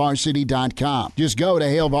at HailVarsity.com. Just go to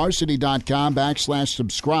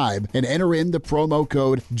HailVarsity.com/subscribe and enter in the promo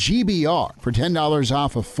code GBR for $10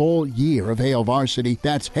 off a full year of Hail Varsity.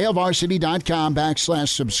 That's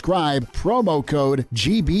HailVarsity.com/subscribe, promo code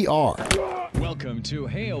GBR. Welcome to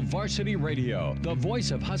Hail Varsity Radio, the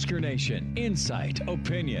voice of Husker Nation. Insight,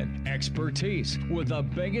 opinion, expertise, with the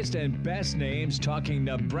biggest and best names talking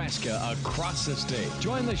Nebraska across the state.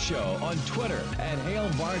 Join the show on Twitter at Hail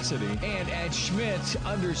Varsity and at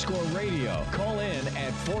Schmitz_radio. Call in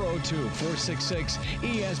at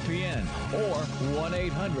 402-466-ESPN or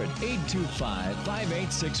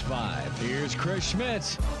 1-800-825-5865. Here's Chris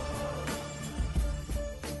Schmitz.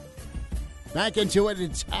 Back into it,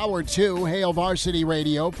 it's Hour 2, Hail Varsity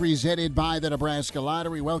Radio, presented by the Nebraska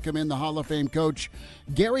Lottery. Welcome in the Hall of Fame coach,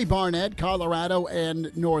 Gary Barnett, Colorado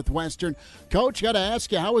and Northwestern. Coach, got to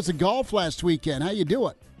ask you, how was the golf last weekend? How you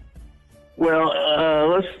doing?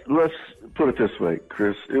 Well, let's put it this way,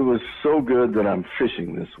 Chris. It was so good that I'm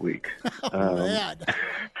fishing this week. Man.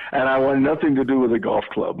 And I want nothing to do with a golf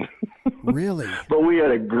club. Really? But we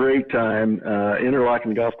had a great time.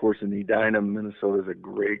 Interlochen Golf Course in Edina, Minnesota is a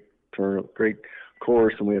great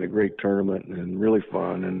course, and we had a great tournament and really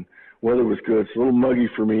fun, and weather was good. It's a little muggy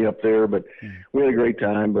for me up there, but we had a great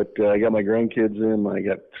time. But I got my grandkids in. I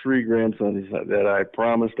got 3 grandsons that I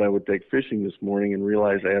promised I would take fishing this morning and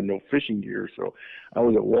realized I had no fishing gear. So I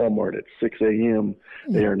was at Walmart at 6 a.m.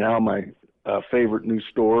 They are now my favorite new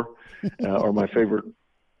store or my favorite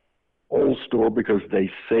old store because they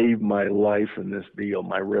saved my life in this deal,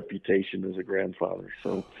 my reputation as a grandfather.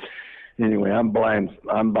 So anyway, I'm buying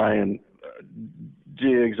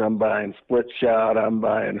jigs, I'm buying split shot, I'm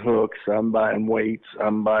buying hooks, I'm buying weights,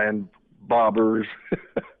 I'm buying bobbers,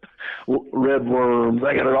 red worms.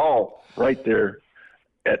 I got it all right there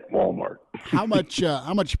at Walmart. How much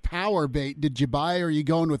power bait did you buy? Are you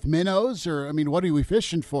going with minnows, or what are we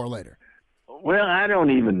fishing for later? Well, I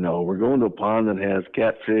don't even know. We're going to a pond that has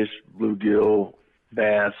catfish, bluegill,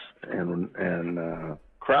 bass, and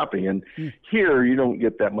crappie, and here you don't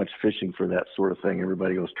get that much fishing for that sort of thing.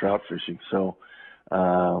 Everybody goes trout fishing. So,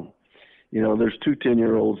 there's 2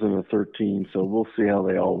 10-year-olds and a 13, so we'll see how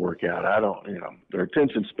they all work out. Their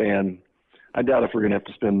attention span, I doubt if we're going to have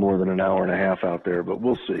to spend more than an hour and a half out there, but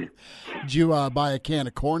we'll see. Did you buy a can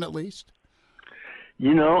of corn at least?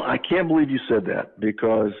 I can't believe you said that,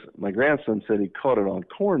 because my grandson said he caught it on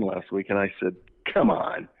corn last week, and I said, come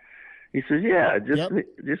on. He said, yeah, just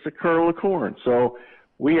a kernel of corn. So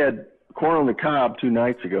we had corn on the cob 2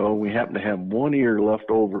 nights ago. We happen to have 1 ear left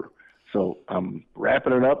over. So I'm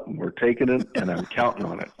wrapping it up, and we're taking it, and I'm counting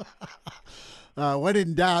on it. When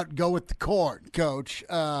in doubt, go with the corn, Coach.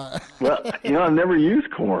 Well, I've never used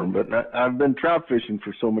corn, but I've been trout fishing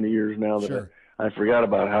for so many years now that I forgot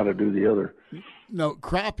about how to do the other. No,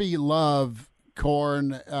 crappie love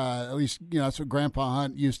corn. At least, that's what Grandpa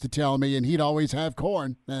Hunt used to tell me, and he'd always have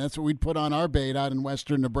corn. And that's what we'd put on our bait out in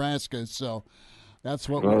western Nebraska. So that's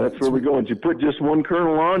what. Well, that's where we're going. Did you put just 1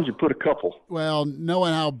 kernel on? Did you put a couple? Well,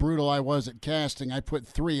 knowing how brutal I was at casting, I put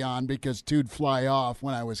 3 on because 2'd fly off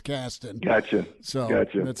when I was casting. Gotcha. So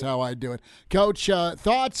that's how I do it. Coach,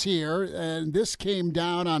 thoughts here, and this came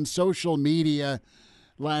down on social media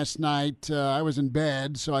last night. I was in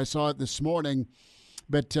bed, so I saw it this morning.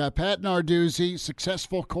 But Pat Narduzzi,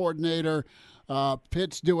 successful coordinator,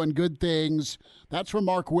 Pitt's doing good things. That's where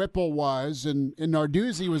Mark Whipple was, and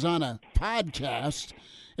Narduzzi was on a podcast,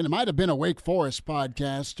 and it might have been a Wake Forest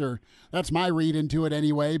podcast, or that's my read into it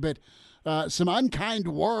anyway, but some unkind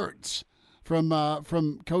words from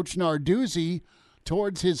Coach Narduzzi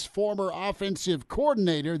towards his former offensive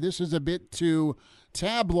coordinator. This is a bit too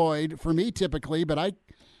tabloid for me typically, but I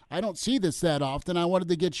don't see this that often. I wanted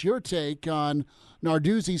to get your take on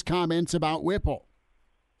Narduzzi's comments about Whipple.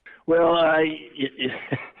 Well, I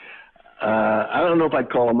don't know if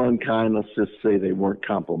I'd call them unkind. Let's just say they weren't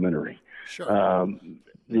complimentary. Sure.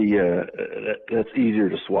 That's easier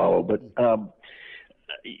to swallow. But, I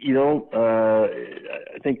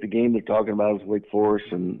think the game they're talking about is Wake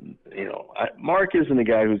Forest. And, Mark isn't a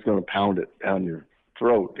guy who's going to pound it down your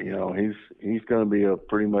throat. He's going to be a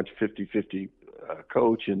pretty much 50-50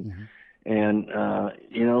 coach. And,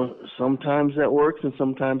 sometimes that works and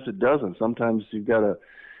sometimes it doesn't. Sometimes you've got to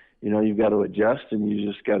adjust, and you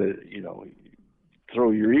just got to,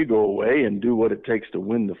 throw your ego away and do what it takes to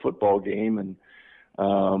win the football game. And,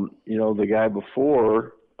 the guy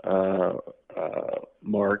before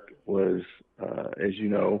Mark was, as you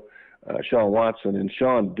know, Sean Watson, and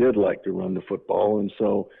Sean did like to run the football. And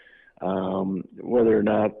so whether or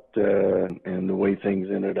not and the way things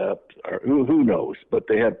ended up, who knows? But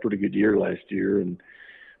they had a pretty good year last year, and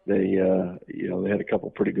they had a couple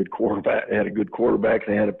pretty good quarterbacks. They had a good quarterback.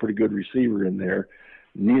 They had a pretty good receiver in there,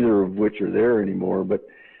 neither of which are there anymore. But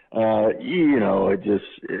you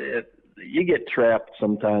get trapped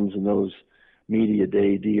sometimes in those media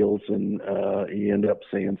day deals, and you end up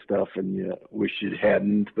saying stuff and you wish you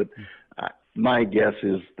hadn't. But my guess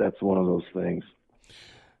is that's one of those things.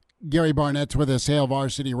 Gary Barnett's with us, Hail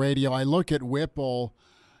Varsity Radio. I look at Whipple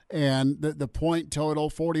and the point total,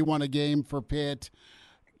 41 a game for Pitt.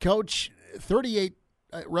 Coach, 38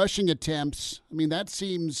 rushing attempts. I mean, that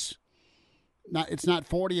seems it's not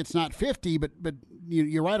 40, it's not 50, but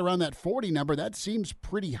you're right around that 40 number. That seems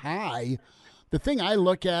pretty high. The thing I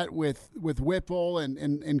look at with Whipple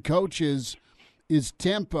and coaches is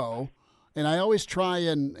tempo. And I always try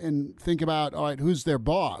and think about, all right, who's their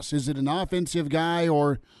boss? Is it an offensive guy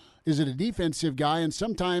or is it a defensive guy? And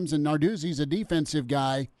sometimes, and Narduzzi's a defensive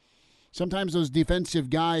guy, sometimes those defensive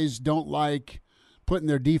guys don't like putting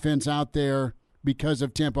their defense out there because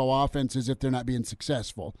of tempo offenses if they're not being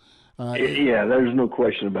successful. Yeah, there's no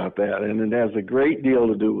question about that. And it has a great deal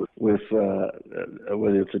to do with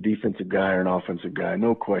whether it's a defensive guy or an offensive guy,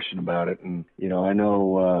 no question about it. And, I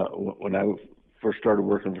know when I first started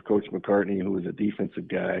working for Coach McCartney, who was a defensive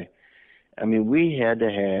guy, I mean, we had to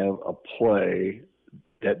have a play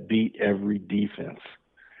that beat every defense.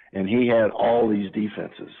 And he had all these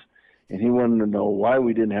defenses. And he wanted to know why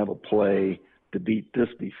we didn't have a play to beat this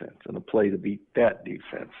defense and a play to beat that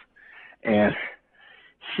defense. And,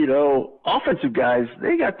 offensive guys,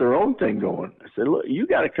 they got their own thing going. I said, look, you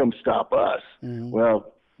got to come stop us. Mm-hmm.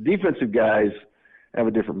 Well, defensive guys have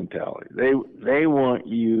a different mentality. They want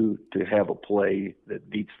you to have a play that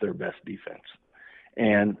beats their best defense.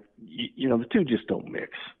 And, the two just don't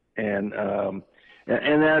mix. And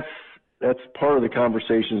that's part of the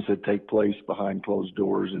conversations that take place behind closed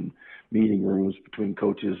doors and meeting rooms between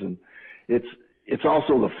coaches. And it's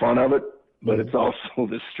also the fun of it, but it's also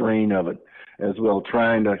the strain of it as well,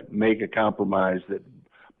 trying to make a compromise that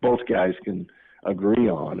both guys can agree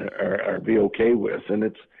on or be okay with. And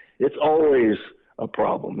it's always a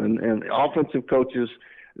problem. And offensive coaches,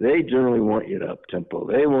 they generally want you to up tempo.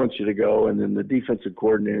 They want you to go, and then the defensive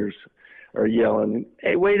coordinators are yelling,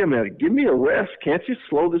 hey, wait a minute, give me a rest. Can't you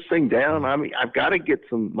slow this thing down? I mean,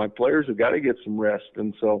 my players have got to get some rest.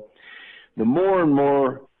 And so the more and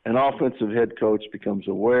more an offensive head coach becomes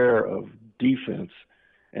aware of defense,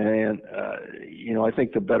 and, I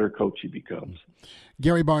think the better coach he becomes.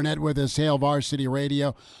 Gary Barnett with us, Hail Varsity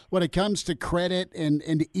Radio. When it comes to credit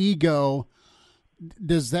and ego,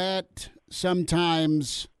 does that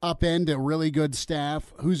sometimes upend a really good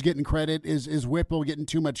staff? Who's getting credit? Is Whipple getting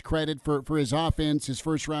too much credit for his offense, his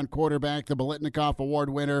first-round quarterback, the Biletnikoff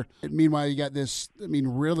Award winner? Meanwhile, you got this,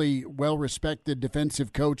 really well-respected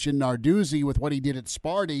defensive coach in Narduzzi with what he did at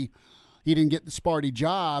Sparty. He didn't get the Sparty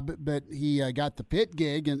job, but he got the Pitt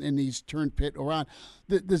gig, and he's turned Pitt around.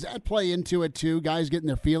 Does that play into it, too? Guys getting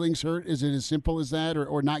their feelings hurt? Is it as simple as that,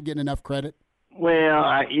 or not getting enough credit? Well,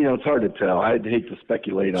 it's hard to tell. I'd hate to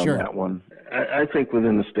speculate on that one. I think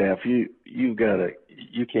within the staff, you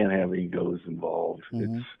can't have egos involved.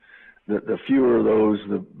 Mm-hmm. It's the fewer of those,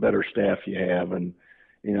 the better staff you have, and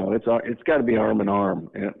it's got to be arm in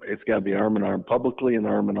arm. It's got to be arm in arm publicly and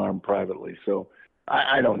arm in arm privately. So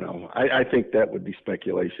I don't know. I think that would be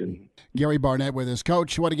speculation. Gary Barnett with us.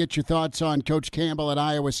 Coach, want to get your thoughts on Coach Campbell at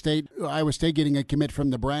Iowa State. Iowa State getting a commit from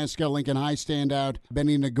Nebraska. Lincoln High standout.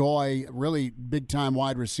 Benny Nagoy, really big-time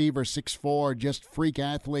wide receiver, 6'4", just freak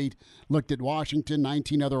athlete. Looked at Washington,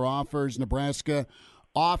 19 other offers. Nebraska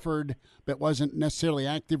offered but wasn't necessarily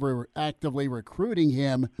actively recruiting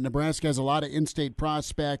him. Nebraska has a lot of in-state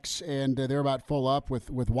prospects, and they're about full up with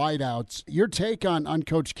wideouts. Your take on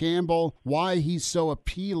Coach Campbell, why he's so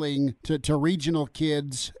appealing to regional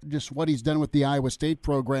kids, just what he's done with the Iowa State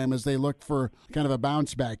program as they look for kind of a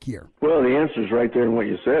bounce back here? Well, the answer is right there in what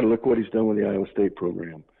you said. Look what he's done with the Iowa State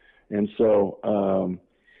program. And so,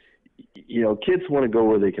 kids want to go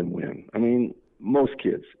where they can win. I mean, most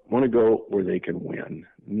kids want to go where they can win.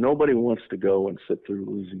 Nobody wants to go and sit through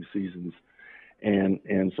losing seasons.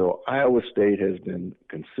 And so Iowa State has been a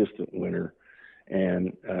consistent winner.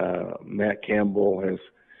 And Matt Campbell has,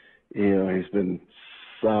 he's been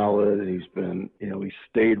solid. He's been, he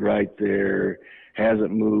stayed right there,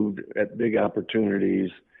 hasn't moved at big opportunities.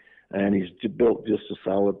 and he's built just a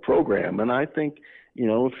solid program. And I think,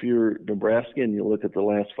 if you're Nebraska and you look at the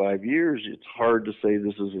last 5 years, it's hard to say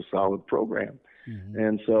this is a solid program. Mm-hmm.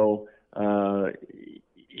 And so, sooner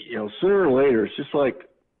or later, it's just like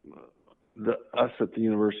us at the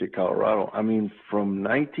University of Colorado. I mean, from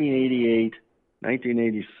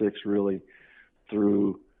 1986 really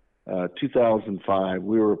through 2005,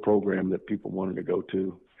 we were a program that people wanted to go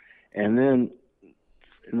to. And then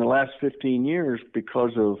in the last 15 years,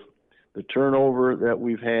 because of the turnover that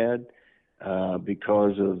we've had,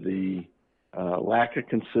 because of the lack of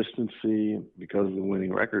consistency, because of the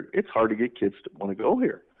winning record, it's hard to get kids to want to go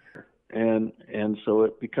here. And so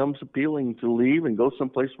it becomes appealing to leave and go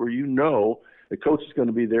someplace where the coach is going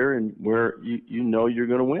to be there and where you're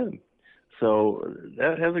going to win. So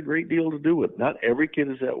that has a great deal to do with it. Not every kid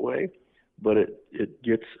is that way, but it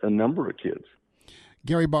gets a number of kids.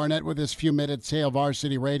 Gary Barnett with us, few minutes, Hail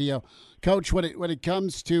Varsity Radio. Coach, when it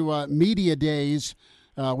comes to media days,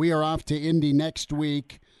 we are off to Indy next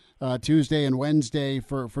week, Tuesday and Wednesday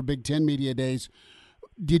for Big Ten media days.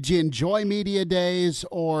 Did you enjoy media days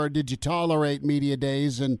or did you tolerate media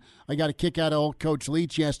days? And I got a kick out of old Coach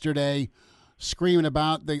Leach yesterday screaming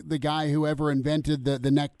about the guy who ever invented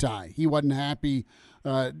the necktie. He wasn't happy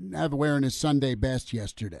wearing his Sunday best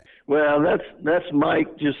yesterday. Well, that's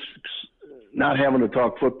Mike just not having to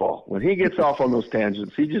talk football. When he gets off on those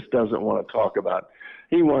tangents, he just doesn't want to talk about.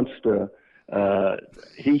 He wants to.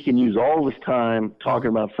 He can use all his time talking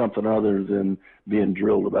about something other than being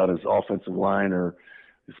drilled about his offensive line or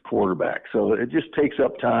his quarterback. So it just takes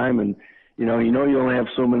up time, and you only have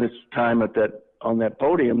so much time on that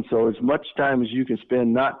podium. So as much time as you can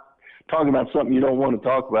spend not talking about something you don't want to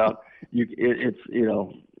talk about, it's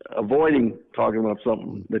avoiding talking about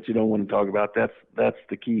something that you don't want to talk about. That's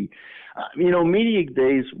the key. Media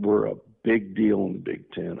days were a big deal in the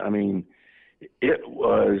Big Ten. I mean, it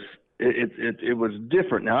was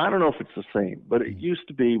different. Now I don't know if it's the same, but it used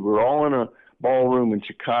to be we're all in a ballroom in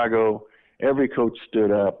Chicago. Every coach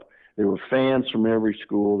stood up. There were fans from every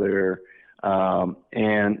school there.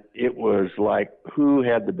 And it was like who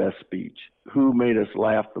had the best speech, who made us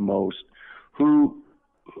laugh the most, who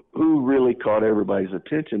really caught everybody's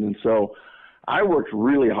attention. And so I worked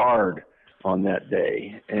really hard on that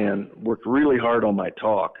day and worked really hard on my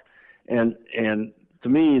talk. And to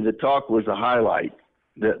me, the talk was a highlight.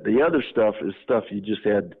 The other stuff is stuff you just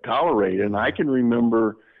had to tolerate. And I can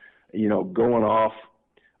remember, going off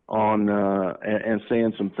on and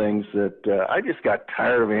saying some things that I just got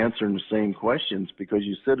tired of answering the same questions, because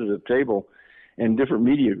you sit at a table and different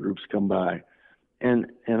media groups come by.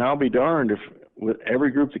 And I'll be darned if with every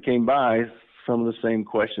group that came by, some of the same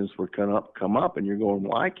questions would come up, and you're going,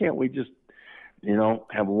 why can't we just,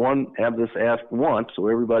 have this asked once so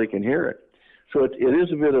everybody can hear it? So it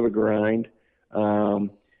is a bit of a grind.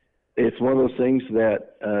 It's one of those things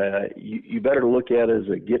that you better look at as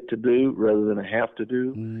a get to do rather than a have to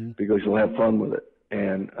do, because you'll have fun with it.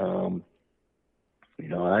 And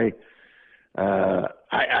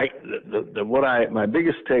my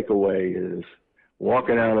biggest takeaway is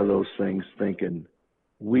walking out of those things thinking,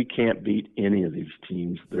 we can't beat any of these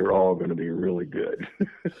teams. They're all going to be really good.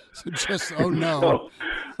 Oh no.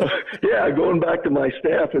 So, going back to my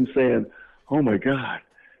staff and saying, oh my God,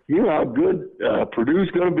 you know how good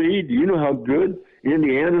Purdue's going to be? Do you know how good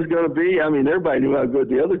Indiana's going to be? I mean, everybody knew how good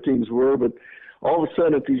the other teams were, but all of a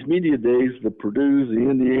sudden at these media days, the Purdue's, the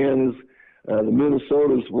Indianas, the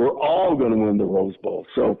Minnesotas, we're all going to win the Rose Bowl.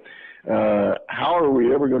 So how are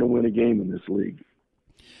we ever going to win a game in this league?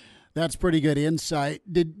 That's pretty good insight.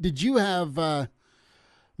 Did you have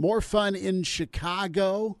more fun in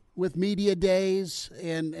Chicago with media days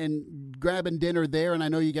and grabbing dinner there? And I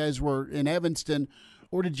know you guys were in Evanston.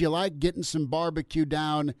 Or did you like getting some barbecue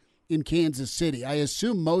down in Kansas City? I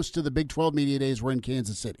assume most of the Big 12 media days were in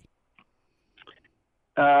Kansas City.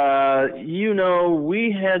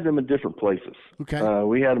 We had them in different places. Okay.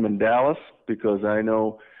 We had them in Dallas because I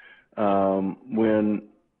know when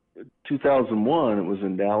 2001 it was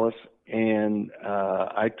in Dallas, and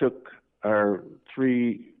I took our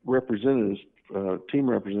three representatives, team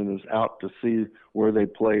representatives, out to see where they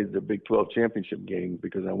played the Big 12 championship game,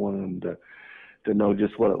 because I wanted them to know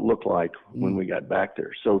just what it looked like when we got back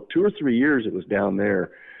there. So 2 or 3 years it was down there.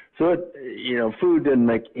 So food didn't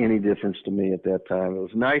make any difference to me at that time. It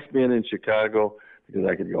was nice being in Chicago because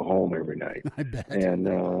I could go home every night. I bet. And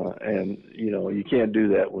you can't do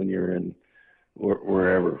that when you're in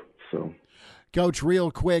wherever. So, Coach, real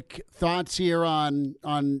quick thoughts here on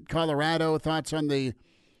Colorado, thoughts on the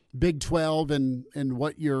Big 12 and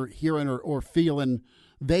what you're hearing or feeling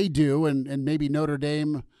they do, and maybe Notre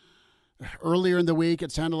Dame Earlier in the week,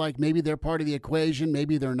 it sounded like maybe they're part of the equation,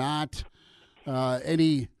 maybe they're not.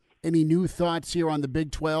 Any new thoughts here on the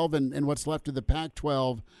Big 12 and what's left of the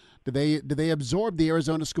Pac-12? Do they absorb the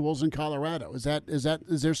Arizona schools in Colorado?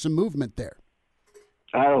 Is there some movement there?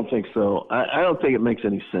 I don't think so. I don't think it makes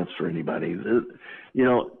any sense for anybody.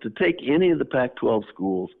 To take any of the Pac-12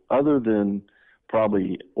 schools other than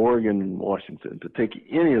probably Oregon and Washington, to take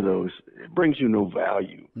any of those, it brings you no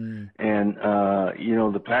value. And,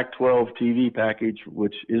 the Pac-12 TV package,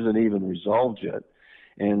 which isn't even resolved yet,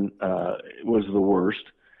 and was the worst.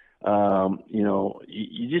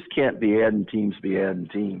 You just can't be adding teams.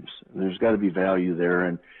 There's got to be value there.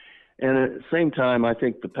 And at the same time, I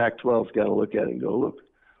think the Pac-12's got to look at it and go, look,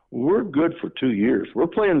 we're good for 2 years. We're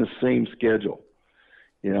playing the same schedule,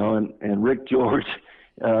 and Rick George,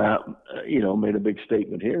 made a big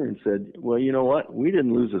statement here and said, well, you know what? We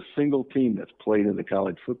didn't lose a single team that's played in the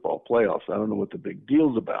college football playoffs. I don't know what the big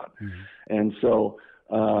deal's about. And so,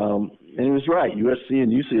 and he was right. USC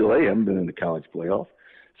and UCLA haven't been in the college playoff.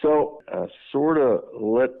 So sort of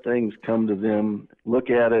let things come to them,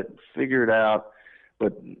 look at it, figure it out,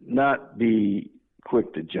 but not be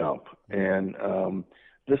quick to jump. And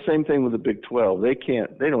the same thing with the Big 12. They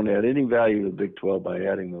don't add any value to the Big 12 by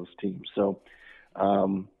adding those teams. So,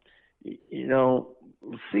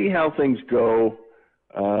 see how things go.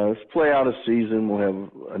 Let's play out a season. We'll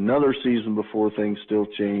have another season before things still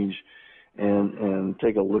change and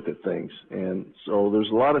take a look at things. And so there's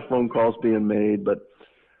a lot of phone calls being made, but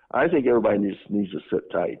I think everybody needs to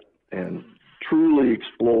sit tight and truly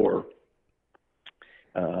explore,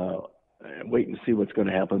 wait and see what's going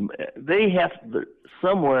to happen. They have to,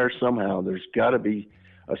 somewhere, somehow, there's got to be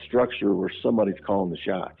a structure where somebody's calling the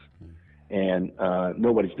shots. And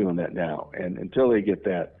nobody's doing that now. And until they get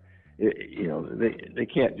that, they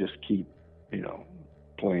can't just keep,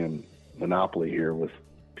 playing Monopoly here with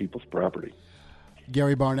people's property.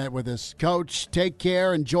 Gary Barnett with us. Coach, take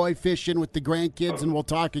care. Enjoy fishing with the grandkids, and we'll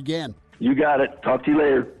talk again. You got it. Talk to you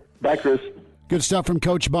later. Bye, Chris. Good stuff from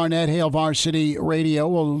Coach Barnett, Hail Varsity Radio.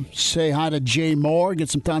 We'll say hi to Jay Moore, get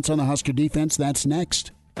some thoughts on the Husker defense. That's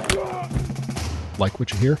next. Like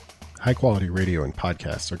what you hear? High-quality radio and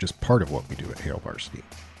podcasts are just part of what we do at Hail Varsity.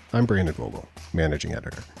 I'm Brandon Vogel, managing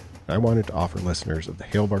editor. I wanted to offer listeners of the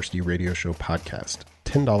Hail Varsity Radio Show podcast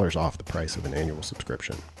 $10 off the price of an annual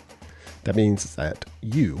subscription. That means that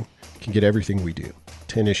you can get everything we do,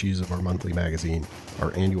 10 issues of our monthly magazine,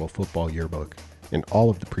 our annual football yearbook, and all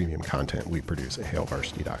of the premium content we produce at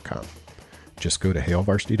hailvarsity.com. Just go to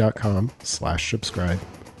hailvarsity.com/subscribe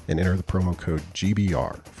and enter the promo code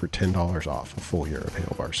GBR for $10 off a full year of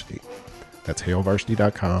Hail Varsity. That's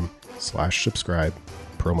hailvarsity.com/subscribe,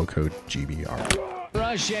 promo code GBR.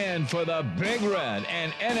 Rush in for the Big Red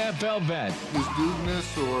and NFL vet. Is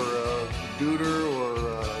Dudeness or Duder or,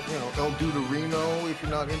 El Duderino if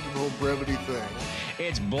you're not into the whole brevity thing.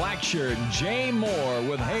 It's Blackshirt Jay Moore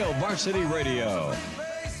with Hail Varsity Radio.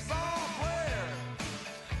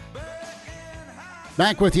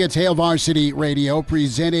 Back with you, it's Hail Varsity Radio,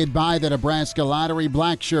 presented by the Nebraska Lottery.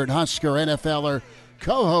 Blackshirt Husker NFLer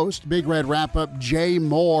co-host, Big Red Wrap-Up, Jay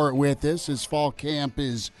Moore with us as fall camp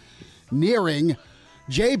is nearing.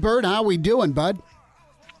 Jay Bird, how we doing, bud?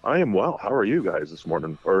 I am well. How are you guys this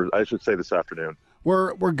morning? Or I should say this afternoon.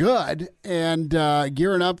 We're good and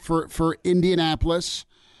gearing up for Indianapolis.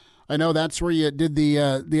 I know that's where you did the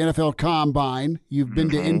NFL Combine. You've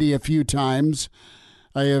been to Indy a few times.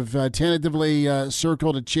 I have tentatively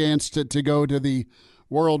circled a chance to go to the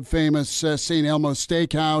world-famous St. Elmo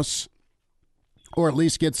Steakhouse, or at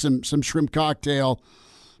least get some shrimp cocktail.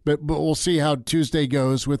 But we'll see how Tuesday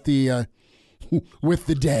goes with the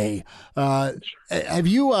day. Have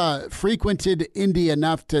you frequented Indy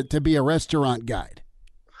enough to be a restaurant guide?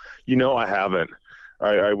 I haven't.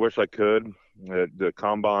 I wish I could. The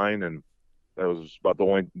Combine, and that was about the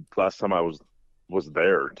only last time I was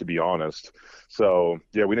there, to be honest. So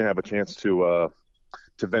yeah, we didn't have a chance to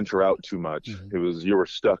venture out too much. It was, you were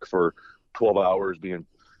stuck for 12 hours being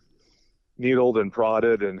needled and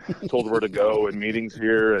prodded and told where to go and meetings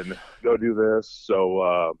here and go do this.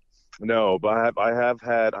 So no, but I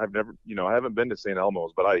haven't been to St.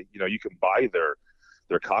 Elmo's, but you can buy their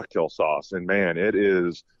cocktail sauce, and man, it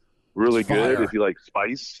is really good if you like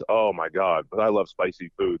spice. Oh my God. But I love spicy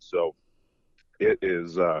food. So it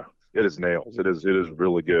is nails. It is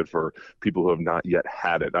really good for people who have not yet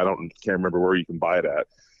had it. Can't remember where you can buy it at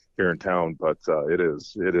here in town, but it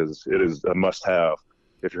is a must have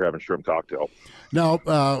if you're having shrimp cocktail. No,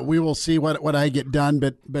 we will see what I get done,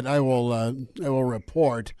 but I will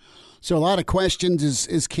report. So a lot of questions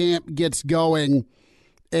as camp gets going.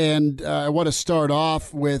 And I want to start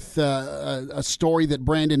off with a story that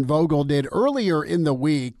Brandon Vogel did earlier in the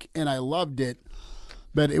week, and I loved it.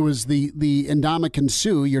 But it was the Ndamukong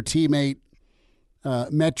Suh, your teammate,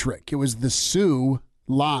 metric. It was the Suh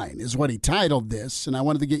line is what he titled this, and I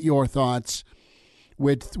wanted to get your thoughts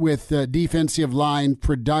with defensive line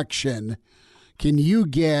production. Can you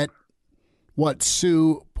get what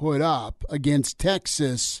Suh put up against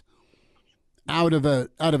Texas out of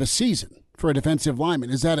a season for a defensive lineman?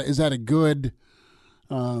 Is that a good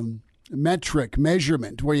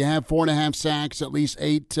measurement where you have 4.5 sacks, at least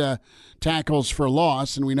 8 tackles for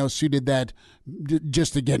loss, and we know Suh did that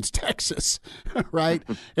just against Texas, right?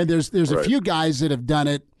 And there's a few guys that have done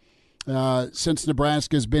it since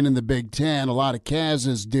Nebraska's been in the Big Ten. A lot of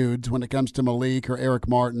Kaz's dudes when it comes to Malik or Eric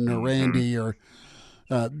Martin or Randy or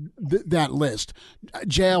that list.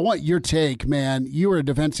 Jay, I want your take, man. You were a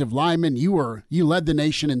defensive lineman. You led the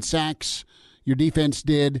nation in sacks. Your defense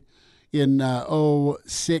did in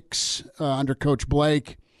 2006 under Coach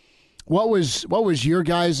Blake. What was your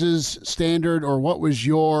guys' standard, or what was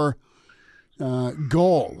your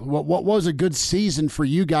goal? What was a good season for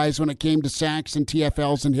you guys when it came to sacks and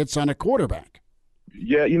TFLs and hits on a quarterback?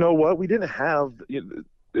 Yeah, you know what? We didn't have –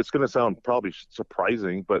 it's going to sound probably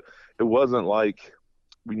surprising, but it wasn't like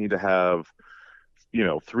we need to have,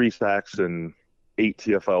 3 sacks and 8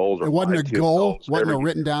 TFLs. Or it wasn't a goal? Wasn't a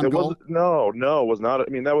written down goal? No, it was not. I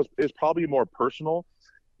mean, it's probably more personal.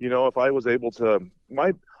 If I was able to –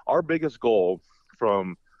 our biggest goal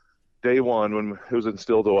from day one when it was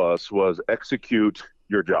instilled to us was execute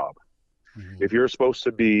your job. Mm-hmm. If you're supposed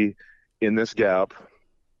to be in this gap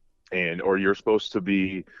or you're supposed to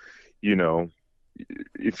be,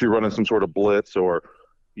 if you're running some sort of blitz or,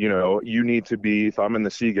 you need to be, if I'm in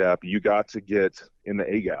the C gap, you got to get in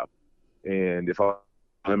the A gap. And if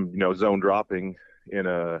I'm, zone dropping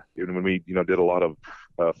when we, did a lot of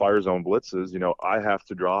fire zone blitzes, I have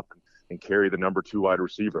to drop and carry the number 2 wide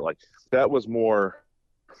receiver. Like that was more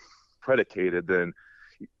predicated than,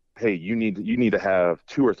 hey, you need to have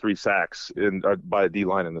 2 or 3 sacks by a D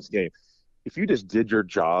line in this game. If you just did your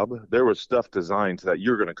job, there was stuff designed so that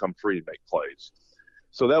you're going to come free and make plays.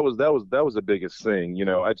 So that was the biggest thing.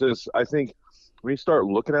 I think when you start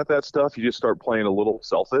looking at that stuff, you just start playing a little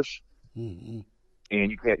selfish. Mm-hmm.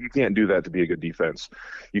 And you can't do that to be a good defense.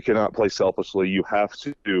 You cannot play selfishly. You have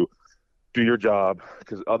to do your job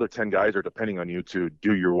because other 10 guys are depending on you to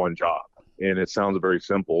do your one job. And it sounds very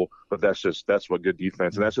simple, but that's what good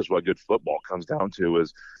defense and that's just what good football comes down to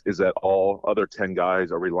is that all other 10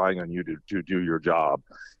 guys are relying on you to do your job.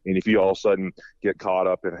 And if you all of a sudden get caught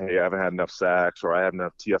up in, hey, I haven't had enough sacks or I have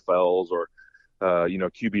enough TFLs or,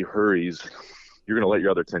 QB hurries, you're going to let your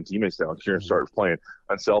other 10 teammates down because you're going to start playing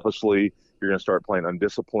unselfishly. You're going to start playing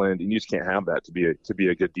undisciplined, and you just can't have that to be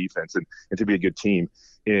a good defense and to be a good team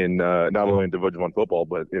in not only in Division I football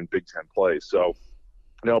but in Big Ten play. So,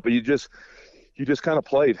 but you just kind of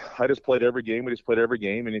played. I just played every game. We just played every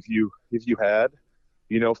game, and if you had,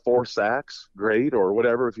 4 sacks, great, or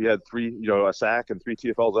whatever. If you had 3, a sack and 3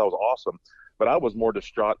 TFLs, that was awesome. But I was more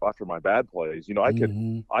distraught after my bad plays. I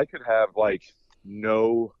could have like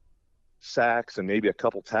no sacks and maybe a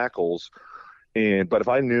couple tackles. But if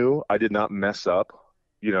I knew I did not mess up,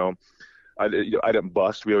 I didn't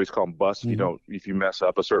bust. We always call them busts. Mm-hmm. If you mess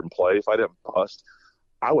up a certain play, if I didn't bust,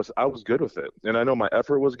 I was good with it. And I know my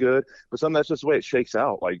effort was good, but sometimes that's just the way it shakes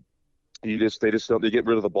out. Like they get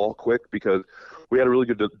rid of the ball quick because we had a really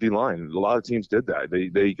good D line. A lot of teams did that.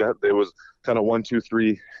 They was kind of 1, 2,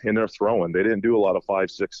 3 in their throwing. They didn't do a lot of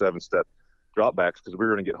 5, 6, 7 step dropbacks because we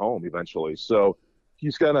were going to get home eventually. So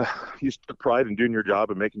you took pride in doing your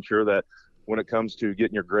job and making sure that when it comes to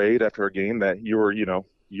getting your grade after a game that you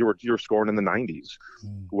were scoring in the 90s,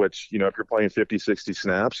 which, if you're playing 50, 60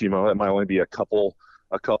 snaps, it might only be a couple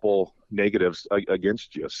negatives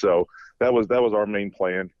against you. So that was our main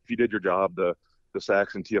plan. If you did your job, the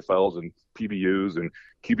sacks and TFLs and PBUs and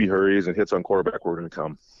QB hurries and hits on quarterback were going to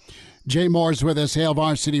come. Jay Moore's with us, Hail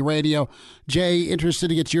Varsity Radio. Jay, interested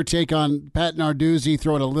to get your take on Pat Narduzzi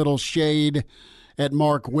throwing a little shade at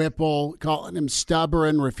Mark Whipple, calling him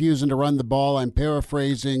stubborn, refusing to run the ball. I'm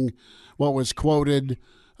paraphrasing what was quoted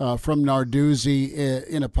from Narduzzi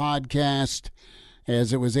in a podcast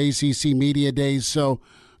as it was ACC Media Days. So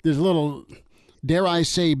there's a little, dare I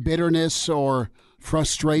say, bitterness or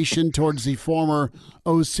frustration towards the former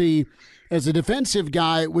OC. As a defensive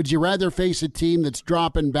guy, would you rather face a team that's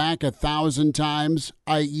dropping back 1,000 times,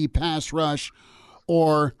 i.e. pass rush,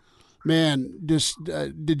 or man,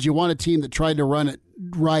 did you want a team that tried to run it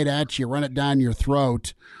right at you, run it down your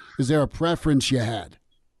throat? Is there a preference you had?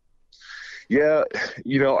 Yeah,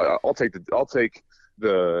 I'll take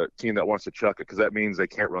the team that wants to chuck it, because that means they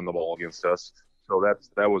can't run the ball against us. So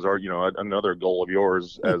that was our, another goal of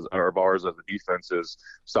yours as ours as the defense is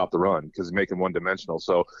stop the run, because make them one-dimensional.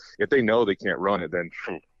 So if they know they can't run it, then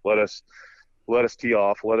let us tee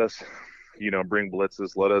off, let us, bring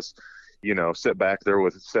blitzes, let us, sit back there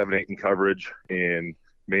with 7-8 in coverage, and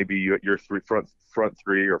maybe your front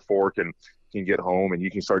 3 or 4 can get home, and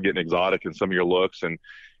you can start getting exotic in some of your looks and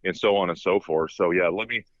so on and so forth. So yeah,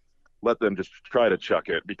 let them just try to chuck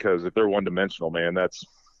it, because if they're one-dimensional, man, that's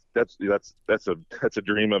a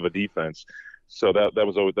dream of a defense. So that'd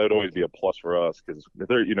always be a plus for us, because if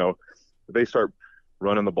they're, if they start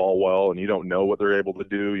running the ball well and you don't know what they're able to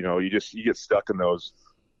do, you get stuck in those,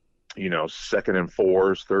 2nd and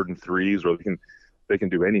 4s, 3rd and 3s, where they can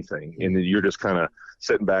do anything, and then you're just kind of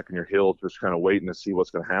sitting back in your hill, just kind of waiting to see what's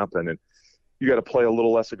going to happen, and you got to play a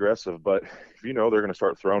little less aggressive. But if they're going to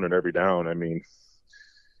start throwing it every down, I mean,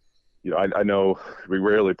 I know we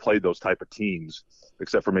rarely played those type of teams,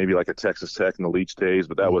 except for maybe like a Texas Tech in the Leach days,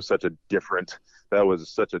 but that was such a,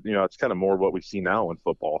 it's kind of more what we see now in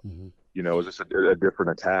football. It's just a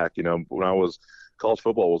different attack. When college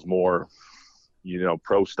football was more,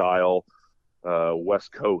 pro style,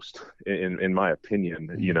 West Coast, in my opinion.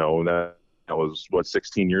 That was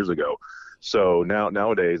 16 years ago. So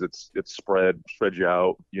nowadays it's spread you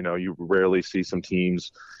out. You rarely see some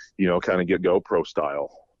teams, kind of get go pro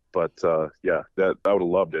style. But yeah, that I would have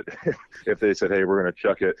loved it if they said, hey, we're going to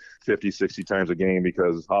chuck it 50, 60 times a game,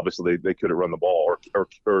 because obviously they couldn't run the ball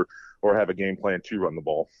or have a game plan to run the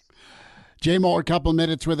ball. Jay Moore, a couple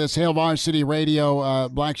minutes with us, Hail Varsity Radio,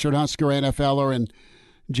 Blackshirt Husker NFLer, and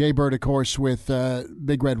Jay Bird, of course, with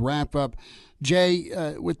Big Red Wrap-Up.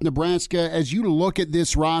 Jay, with Nebraska, as you look at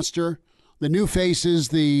this roster, the new faces,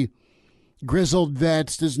 the grizzled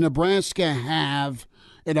vets, does Nebraska have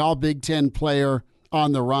an all Big Ten player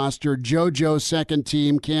on the roster? JoJo, second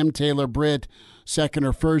team. Cam Taylor-Britt, second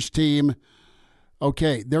or first team.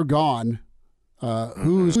 Okay, they're gone.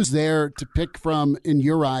 Who's there to pick from in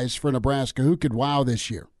your eyes for Nebraska? Who could wow this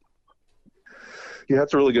year? Yeah,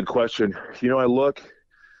 that's a really good question. I look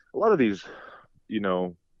 – a lot of these,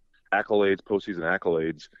 accolades, postseason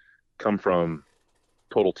accolades come from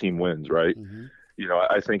total team wins, right?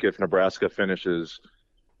 I think if Nebraska finishes,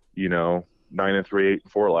 9-3,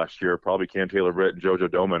 8-4 last year, probably Cam Taylor-Britt and JoJo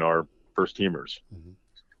Domann are first teamers.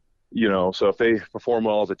 So if they perform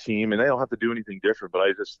well as a team, and they don't have to do anything different, but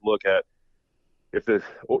I just look at if the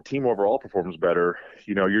team overall performs better,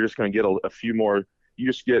 you're just going to get a few more. You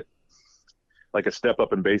just get like a step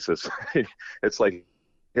up in basis. It's like,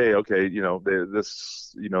 hey, okay, you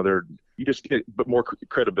just get more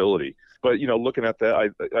credibility. But looking at that,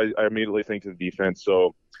 I immediately think to the defense.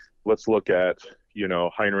 So let's look at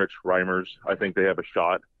Heinrich, Reimers. I think they have a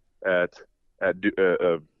shot at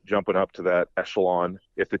jumping up to that echelon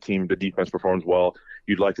if the defense performs well.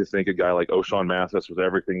 You'd like to think a guy like O'Shawn Mathis, with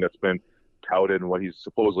everything that's been touted and what he's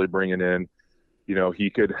supposedly bringing in, he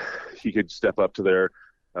could step up to there.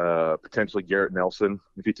 Potentially Garrett Nelson,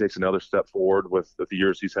 if he takes another step forward with the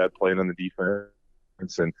years he's had playing on the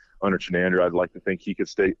defense, and under Chinander, I'd like to think he could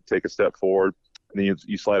take a step forward. And then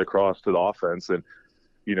you slide across to the offense, and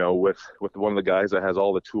with one of the guys that has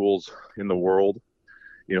all the tools in the world,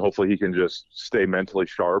 hopefully he can just stay mentally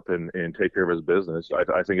sharp and take care of his business.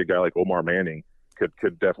 I think a guy like Omar Manning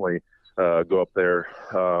could definitely go up there.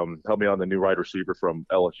 Help me on the new wide receiver from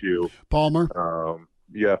LSU, Palmer.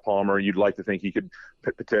 Yeah, Palmer. You'd like to think he could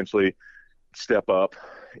potentially step up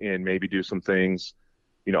and maybe do some things,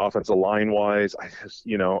 offensive line wise. I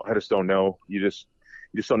just don't know. You just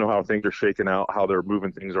don't know how things are shaking out, how they're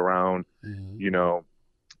moving things around,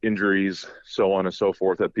 injuries, so on and so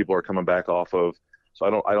forth that people are coming back off of. So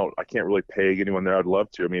I can't really peg anyone there. I'd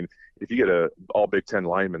love to. I mean, if you get a all Big Ten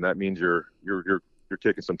lineman, that means you're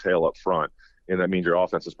kicking some tail up front, and that means your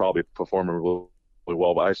offense is probably performing really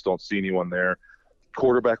well. But I just don't see anyone there.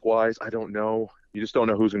 Quarterback wise, I don't know. You just don't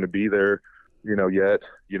know who's going to be there, yet.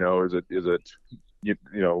 Is it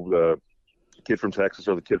the kid from Texas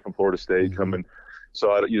or the kid from Florida State coming?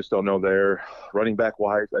 So you just don't know there. Running back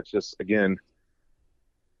wise, that's just, again,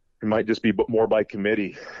 it might just be more by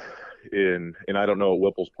committee, and I don't know what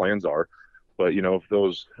Whipple's plans are. But, if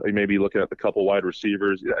those, maybe looking at the couple wide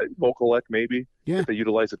receivers, Vokalek maybe, if they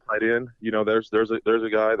utilize a tight end, there's a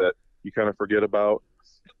guy that you kind of forget about.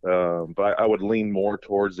 But I would lean more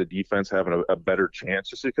towards the defense having a better chance,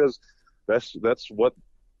 just because that's what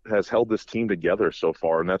has held this team together so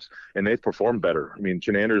far, and they've performed better. I mean,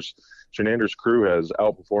 Chinander's crew has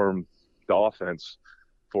outperformed the offense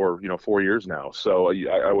for 4 years now. So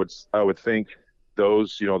I would think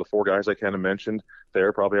those the 4 guys I kind of mentioned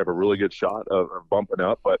there probably have a really good shot of bumping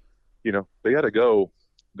up. But they got to go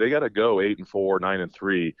 8-4,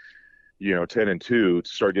 9-3, 10-2 to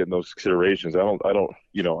start getting those considerations. I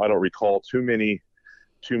don't recall too many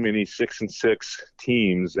 6-6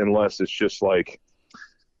 teams, unless it's just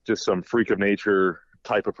some freak of nature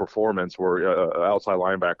type of performance where an outside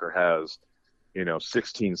linebacker has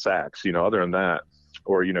 16 sacks. Other than that,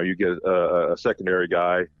 or you get a secondary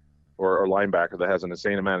guy or a linebacker that has an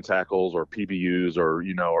insane amount of tackles or PBUs or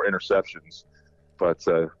interceptions. But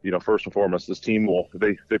first and foremost, this team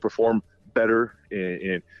they perform better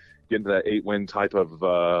in getting to that 8-win type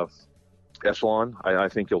of echelon. I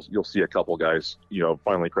think you'll see a couple guys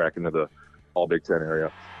finally crack into the All Big Ten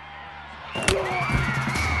area.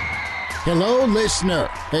 Hello, listener.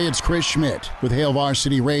 Hey, it's Chris Schmidt with Hail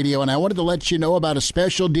Varsity Radio, and I wanted to let you know about a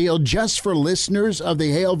special deal just for listeners of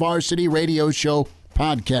the Hail Varsity Radio Show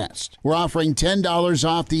podcast. We're offering $10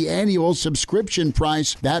 off the annual subscription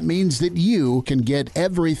price. That means that you can get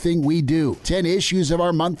everything we do. 10 issues of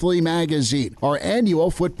our monthly magazine, our annual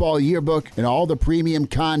football yearbook, and all the premium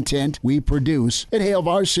content we produce at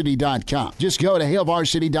HailVarsity.com. Just go to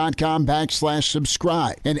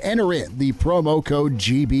HailVarsity.com/subscribe and enter in the promo code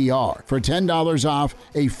GBR for $10 off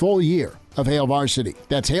a full year of Hail Varsity.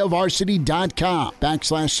 That's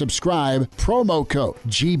HailVarsity.com/subscribe, promo code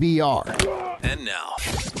GBR. And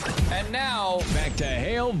now, back to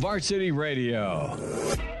Hail Varsity Radio.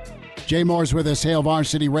 Jay Moore's with us, Hail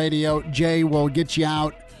Varsity Radio. Jay, will get you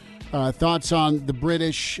out. Thoughts on the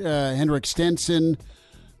British, Henrik Stenson,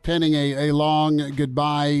 penning a long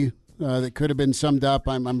goodbye that could have been summed up,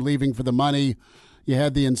 I'm leaving for the money. You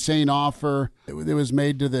had the insane offer that was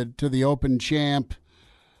made to the Open champ.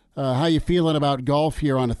 How you feeling about golf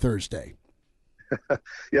here on a Thursday?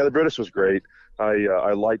 Yeah, the British was great.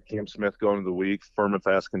 I liked Cam Smith going to the week, firm and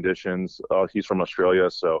fast conditions. He's from Australia,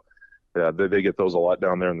 so yeah, they get those a lot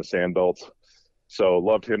down there in the sand belt. So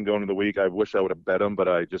loved him going to the week. I wish I would have bet him, but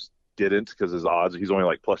I just didn't because his odds, he's only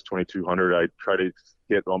like plus 2,200. I try to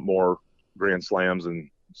hit more grand slams and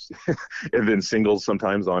then singles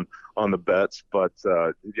sometimes on the bets. But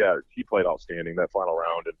yeah, he played outstanding that final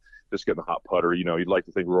round and just getting the hot putter. You'd like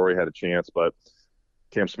to think Rory had a chance, but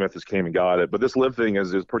Cam Smith just came and got it. But this live thing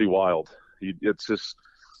is pretty wild. It's just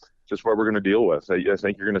what we're going to deal with. I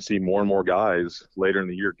think you're going to see more and more guys later in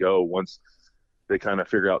the year go once they kind of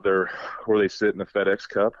figure out where they sit in the FedEx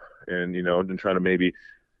Cup and trying to maybe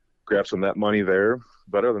grab some of that money there.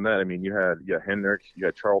 But other than that, I mean, you had Henrik, you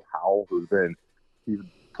had Charles Howell, he's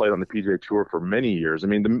played on the PGA Tour for many years. I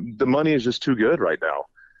mean, the money is just too good right now.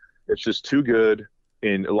 It's just too good.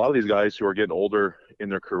 And a lot of these guys who are getting older in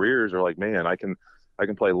their careers are like, man, I can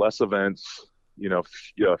play less events,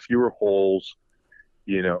 fewer holes,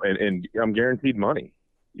 and I'm guaranteed money.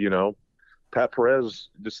 Pat Perez,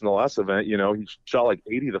 just in the last event, he shot like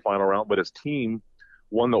 80 the final round, but his team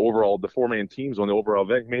won the 4-man teams won the overall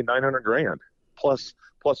event. He made $900,000 plus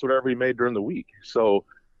whatever he made during the week. So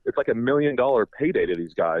it's like $1 million payday to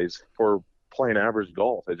these guys for playing average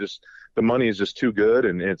golf. The money is just too good,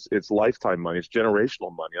 and it's lifetime money. It's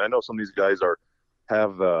generational money. And I know some of these guys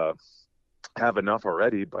have enough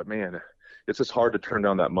already, but man, it's just hard to turn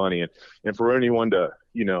down that money. And for anyone to,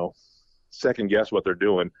 second guess what they're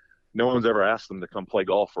doing, no one's ever asked them to come play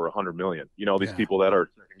golf for $100 million. These people that are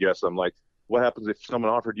second guess, I'm like, what happens if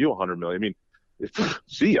someone offered you $100 million? I mean,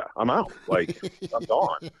 see ya, I'm out. Like, I'm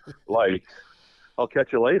gone. Like, I'll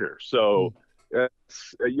catch you later. So I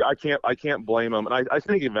can't blame them. And I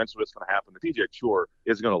think eventually what's going to happen, the PGA Tour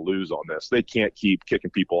is going to lose on this. They can't keep kicking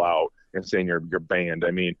people out and saying you're banned.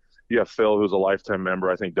 I mean, you have Phil, who's a lifetime member.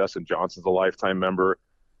 I think Dustin Johnson's a lifetime member.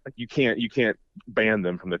 Like, you can't ban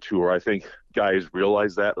them from the tour. I think guys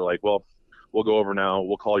realize that. They're like, well, we'll go over now.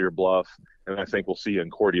 We'll call your bluff. And I think we'll see you in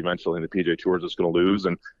court eventually. And the PGA Tour is just going to lose.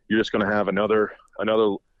 And you're just going to have another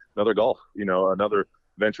golf, another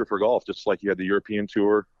venture for golf, just like you had the European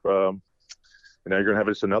Tour. And now you're going to have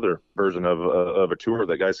just another version of a tour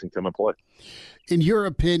that guys can come and play. In your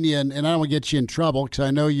opinion, and I don't want to get you in trouble because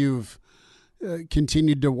I know you've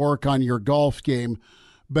continued to work on your golf game,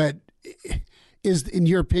 but in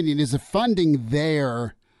your opinion, is the funding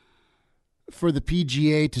there for the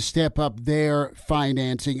PGA to step up their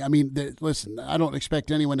financing? I mean, listen, I don't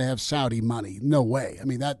expect anyone to have Saudi money. No way. I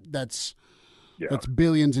mean, that's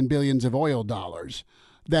billions and billions of oil dollars.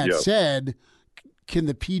 That said, can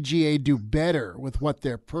the PGA do better with what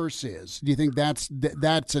their purse is? Do you think that's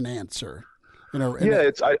an answer?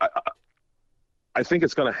 I think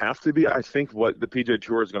it's going to have to be. I think what the PGA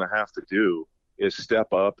Tour is going to have to do is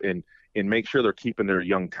step up and make sure they're keeping their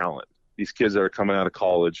young talent. These kids that are coming out of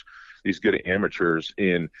college, these good amateurs,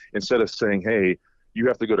 instead of saying, hey, you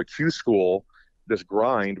have to go to Q school this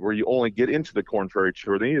grind where you only get into the Korn Ferry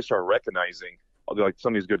Tour. They need to start recognizing, like,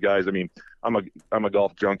 some of these good guys. I mean, I'm a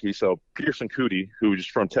golf junkie. So Pearson Coody, who's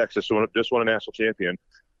from Texas, just won a national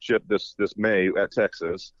championship this May at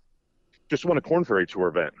Texas, just won a Korn Ferry Tour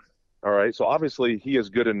event. All right. So obviously he is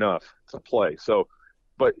good enough to play. So,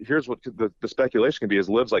 but here's what the speculation can be is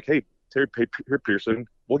Liv's like, hey, Terry Pearson,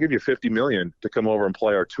 we'll give you $50 million to come over and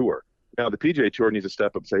play our tour. Now the PGA Tour needs to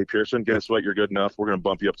step up and say, hey, Pearson, guess what? You're good enough. We're going to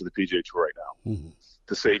bump you up to the PGA Tour right now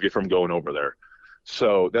to save you from going over there.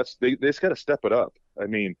 So they just got to step it up. I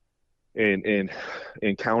mean, and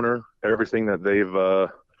counter everything that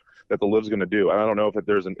that the Liv's going to do. I don't know if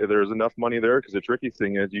there's enough money there, because the tricky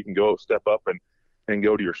thing is you can go step up and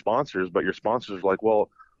go to your sponsors, but your sponsors are like, well,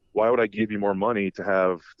 why would I give you more money to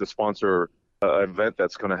have the sponsor an event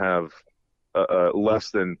that's going to have a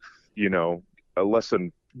less than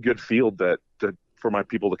good field for my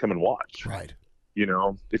people to come and watch. Right. If you're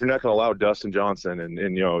not going to allow Dustin Johnson and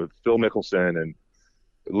Phil Mickelson and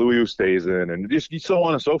Louis Oosthuizen and just so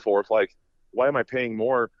on and so forth, like, why am I paying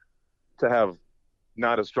more to have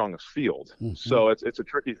not as strong a field? So it's a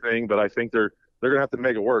tricky thing, but I think they're going to have to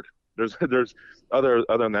make it work. There's other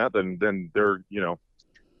than that, then they're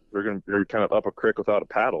they're kind of up a creek without a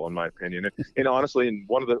paddle, in my opinion. And honestly, and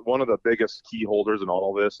one of the biggest key holders in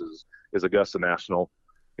all of this is Augusta National.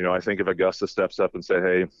 I think if Augusta steps up and say,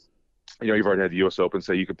 hey, you've already had the U.S. Open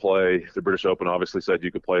say you could play. The British Open obviously said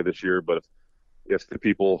you could play this year, but if the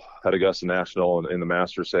people at Augusta National and the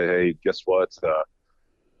Masters say, hey, guess what,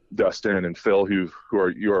 Dustin and Phil, who are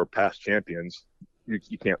your past champions,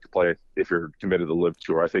 you can't play if you're committed to the Live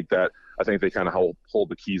Tour. I think they kind of hold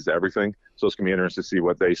the keys to everything. So it's gonna be interesting to see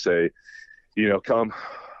what they say. Come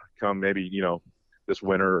maybe this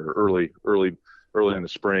winter or early in the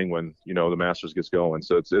spring when the Masters gets going.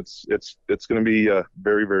 So it's going to be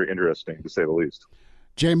very, very interesting, to say the least.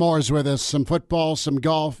 Jay Moore is with us. Some football, some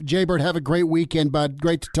golf. Jay Bird, have a great weekend, bud.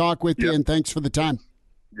 Great to talk with you, and thanks for the time.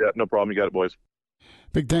 Yeah, no problem. You got it, boys.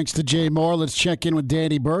 Big thanks to Jay Moore. Let's check in with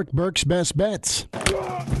Danny Burke. Burke's Best Bets.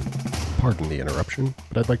 Pardon the interruption,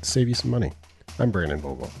 but I'd like to save you some money. I'm Brandon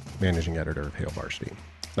Vogel, managing editor of Hail Varsity,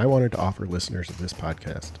 and I wanted to offer listeners of this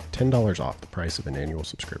podcast $10 off the price of an annual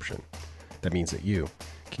subscription. That means that you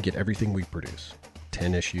can get everything we produce,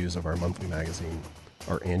 10 issues of our monthly magazine,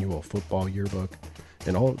 our annual football yearbook,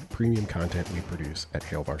 and all the premium content we produce at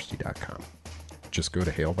hailvarsity.com. Just go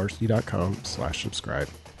to hailvarsity.com/subscribe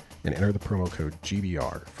and enter the promo code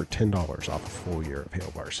GBR for $10 off a full year of Hail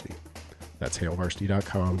Varsity. That's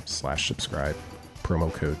hailvarsity.com/subscribe,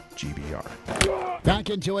 promo code GBR. Back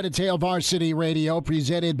into it. It's Hail Varsity Radio,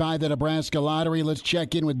 presented by the Nebraska Lottery. Let's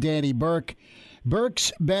check in with Danny Burke.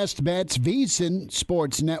 Burke's Best Bets, VSiN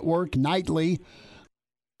Sports Network, nightly.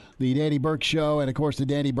 The Danny Burke Show, and, of course, the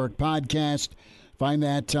Danny Burke Podcast. Find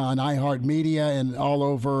that on iHeartMedia and all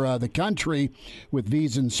over the country with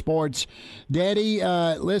VSiN Sports. Danny,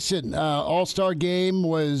 listen, All-Star Game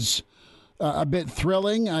was a bit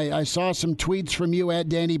thrilling. I saw some tweets from you at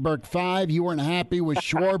Danny Burke 5. You weren't happy with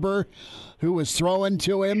Schwarber, who was throwing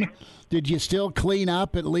to him. Did you still clean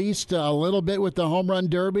up at least a little bit with the home run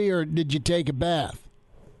derby, or did you take a bath?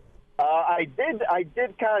 I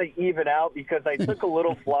did kind of even out, because I took a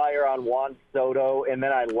little flyer on Juan Soto, and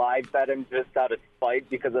then I live bet him just out of spite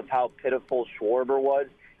because of how pitiful Schwarber was.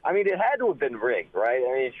 I mean, it had to have been rigged, right?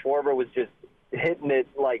 I mean, Schwarber was just hitting it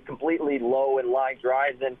like completely low in line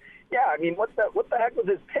drives, and yeah, I mean, what the heck was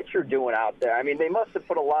his pitcher doing out there? I mean, they must have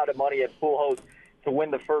put a lot of money at Pujols to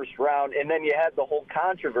win the first round, and then you had the whole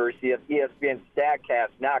controversy of ESPN StatCast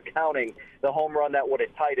not counting the home run that would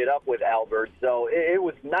have tied it up with Albert. So it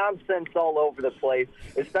was nonsense all over the place,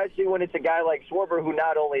 especially when it's a guy like Schwarber, who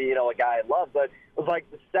not only, a guy I love, but was like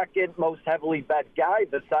the second most heavily bet guy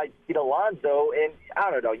besides Pete Alonso, and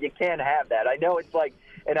I don't know, you can't have that. I know it's like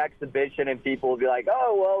an exhibition, and people will be like,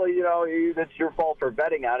 oh, well, it's your fault for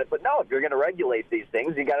betting on it. But no, if you're going to regulate these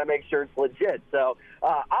things, you got to make sure it's legit. So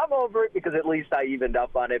I'm over it, because at least I evened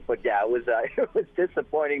up on it. But, yeah, it was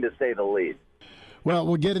disappointing, to say the least. Well,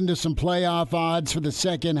 we'll get into some playoff odds for the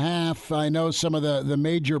second half. I know some of the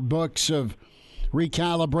major books have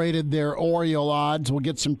recalibrated their Oriole odds. We'll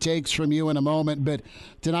get some takes from you in a moment. But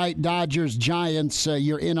tonight, Dodgers-Giants,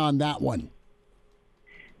 you're in on that one.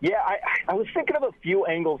 Yeah, I was thinking of a few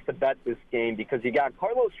angles to bet this game, because you got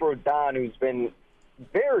Carlos Rodon, who's been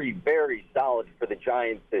very, very solid for the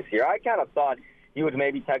Giants this year. I kind of thought he would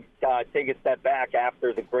maybe take a step back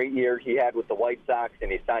after the great year he had with the White Sox,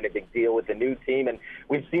 and he signed a big deal with the new team. And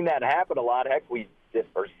we've seen that happen a lot. Heck, we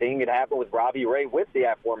are seeing it happen with Robbie Ray with the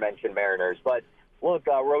aforementioned Mariners. But look,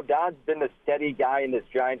 Rodon's been the steady guy in this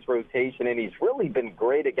Giants rotation, and he's really been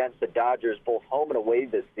great against the Dodgers, both home and away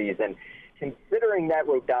this season. considering that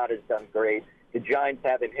Rodon has done great, the Giants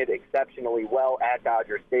haven't hit exceptionally well at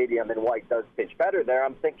Dodger Stadium, and White does pitch better there,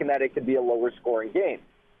 I'm thinking that it could be a lower-scoring game.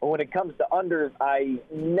 But when it comes to unders, I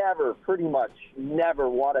pretty much never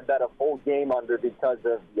want to bet a full game under because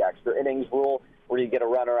of the extra innings rule, where you get a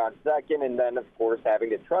runner on second, and then, of course, having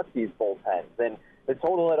to trust these bullpens. And the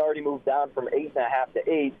total had already moved down from 8.5 to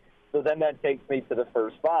 8, so then that takes me to the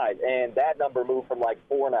first 5. And that number moved from like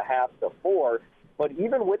 4.5 to 4. But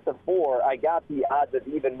even with the 4, I got the odds of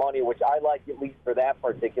even money, which I like at least for that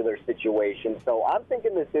particular situation. So I'm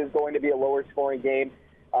thinking this is going to be a lower-scoring game.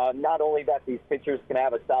 Not only that these pitchers can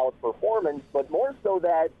have a solid performance, but more so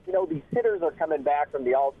that, these hitters are coming back from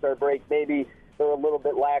the All-Star break. Maybe they're a little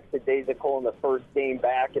bit lackadaisical in the first game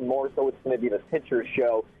back, and more so it's going to be the pitcher's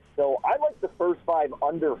show. So I like the first 5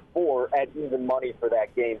 under 4 at even money for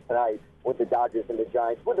that game tonight with the Dodgers and the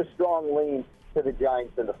Giants, with a strong lean to the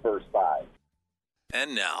Giants in the first 5.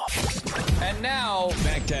 And now,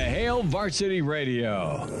 back to Hail Varsity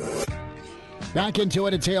Radio. Back into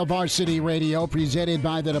it at Hail Varsity Radio, presented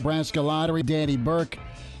by the Nebraska Lottery. Danny Burke,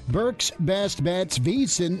 Burke's Best Bets,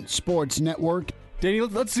 VSiN Sports Network. Danny,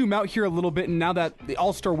 let's zoom out here a little bit, and now that the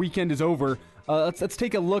All-Star weekend is over, let's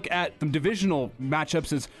take a look at some divisional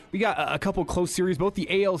matchups. As we got a couple close series, both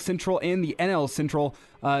the AL Central and the NL Central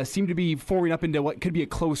seem to be forming up into what could be a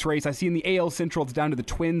close race. I see in the AL Central it's down to the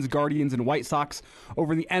Twins, Guardians, and White Sox.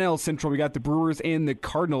 Over in the NL Central, we got the Brewers and the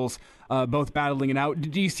Cardinals both battling it out.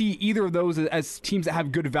 Do you see either of those as teams that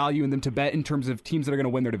have good value in them to bet in terms of teams that are going to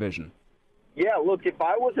win their division? Yeah, look, if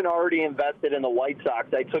I wasn't already invested in the White Sox,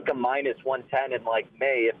 I took a minus 110 in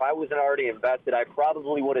May. If I wasn't already invested, I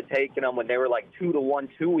probably would have taken them when they were 2-1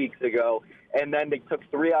 2 weeks ago. And then they took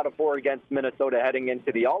 3 out of 4 against Minnesota heading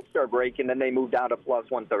into the All-Star break, and then they moved down to plus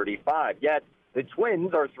 135. Yet the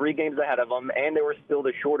Twins are 3 games ahead of them, and they were still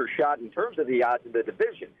the shorter shot in terms of the odds of the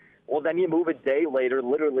division. Well, then you move a day later,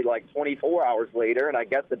 literally 24 hours later, and I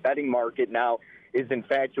guess the betting market now is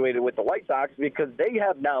infatuated with the White Sox because they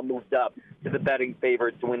have now moved up to the betting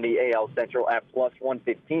favorites to win the AL Central at plus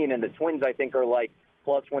 115, and the Twins, I think, are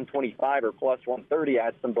plus 125 or plus 130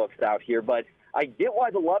 at some books out here. But I get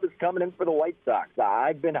why the love is coming in for the White Sox.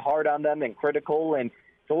 I've been hard on them and critical, and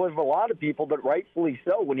so have a lot of people, but rightfully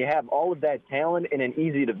so. When you have all of that talent in an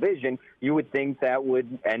easy division, you would think that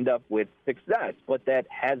would end up with success, but that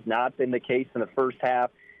has not been the case in the first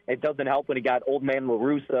half. It doesn't help when you got old man La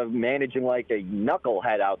Russa managing like a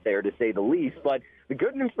knucklehead out there, to say the least. But the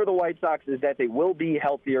good news for the White Sox is that they will be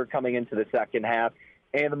healthier coming into the second half.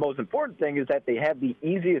 And the most important thing is that they have the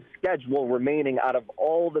easiest schedule remaining out of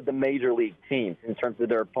all of the major league teams in terms of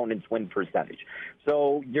their opponent's win percentage.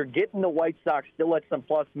 So you're getting the White Sox still at some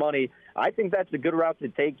plus money. I think that's a good route to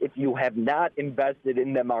take if you have not invested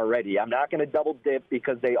in them already. I'm not going to double dip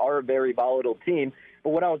because they are a very volatile team. But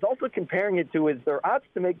what I was also comparing it to is their odds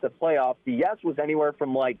to make the playoffs. The yes was anywhere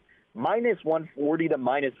from minus 140 to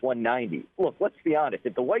minus 190. Look, let's be honest.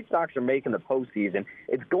 If the White Sox are making the postseason,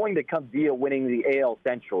 it's going to come via winning the AL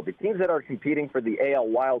Central. The teams that are competing for the AL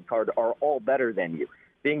wild card are all better than you.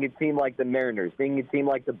 Being a team like the Mariners, being a team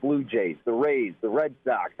like the Blue Jays, the Rays, the Red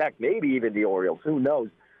Sox, heck, maybe even the Orioles, who knows?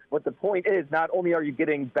 But the point is, not only are you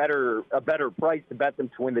getting a better price to bet them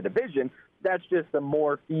to win the division, that's just a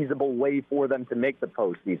more feasible way for them to make the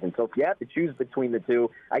postseason. So if you have to choose between the two,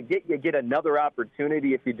 I get you get another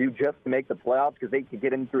opportunity if you do just to make the playoffs because they could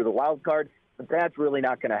get in through the wild card. But that's really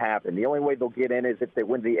not going to happen. The only way they'll get in is if they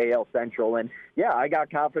win the AL Central. And, yeah, I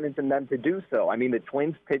got confidence in them to do so. I mean, the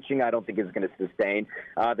Twins pitching I don't think is going to sustain.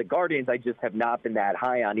 The Guardians I just have not been that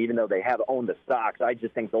high on, even though they have owned the Sox. I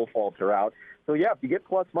just think they'll falter out. So, yeah, if you get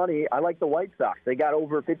plus money, I like the White Sox. They got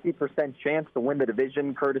over a 50% chance to win the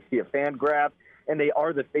division courtesy of FanGraphs. And they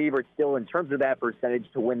are the favorite still in terms of that percentage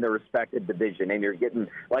to win their respective division. And you're getting,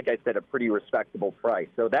 like I said, a pretty respectable price.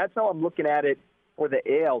 So that's how I'm looking at it for the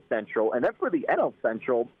AL Central. And then for the NL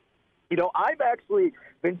Central, I've actually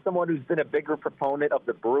been someone who's been a bigger proponent of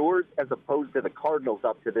the Brewers as opposed to the Cardinals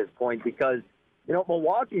up to this point because,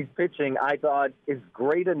 Milwaukee's pitching, I thought, is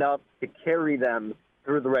great enough to carry them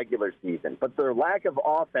through the regular season. But their lack of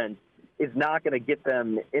offense is not going to get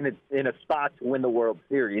them in a spot to win the World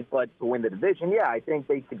Series. But to win the division, yeah, I think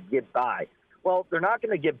they could get by. Well, they're not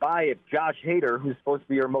going to get by if Josh Hader, who's supposed to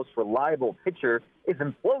be your most reliable pitcher, is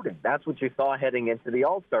imploding. That's what you saw heading into the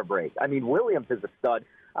All-Star break. I mean, Williams is a stud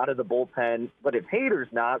out of the bullpen, but if Hader's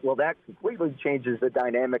not, well, that completely changes the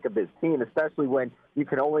dynamic of this team, especially when you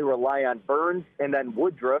can only rely on Burns and then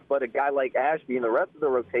Woodruff, but a guy like Ashby and the rest of the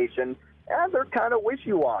rotation, they're kind of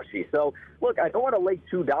wishy-washy. So, look, I don't want to lay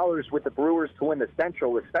 $2 with the Brewers to win the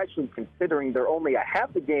Central, especially considering they're only a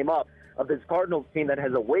half a game up of this Cardinals team that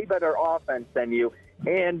has a way better offense than you,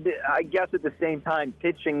 and I guess at the same time,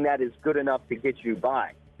 pitching that is good enough to get you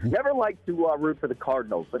by. Never like to root for the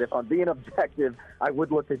Cardinals, but if I'm being objective, I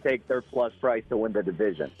would look to take their plus price to win the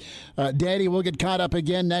division. Daddy, we'll get caught up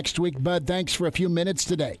again next week, bud. Thanks for a few minutes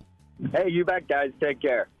today. Hey, you bet, guys. Take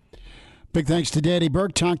care. Big thanks to Danny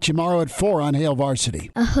Burke. Talk tomorrow at 4 on Hail Varsity.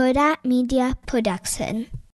 A Huda Media Production.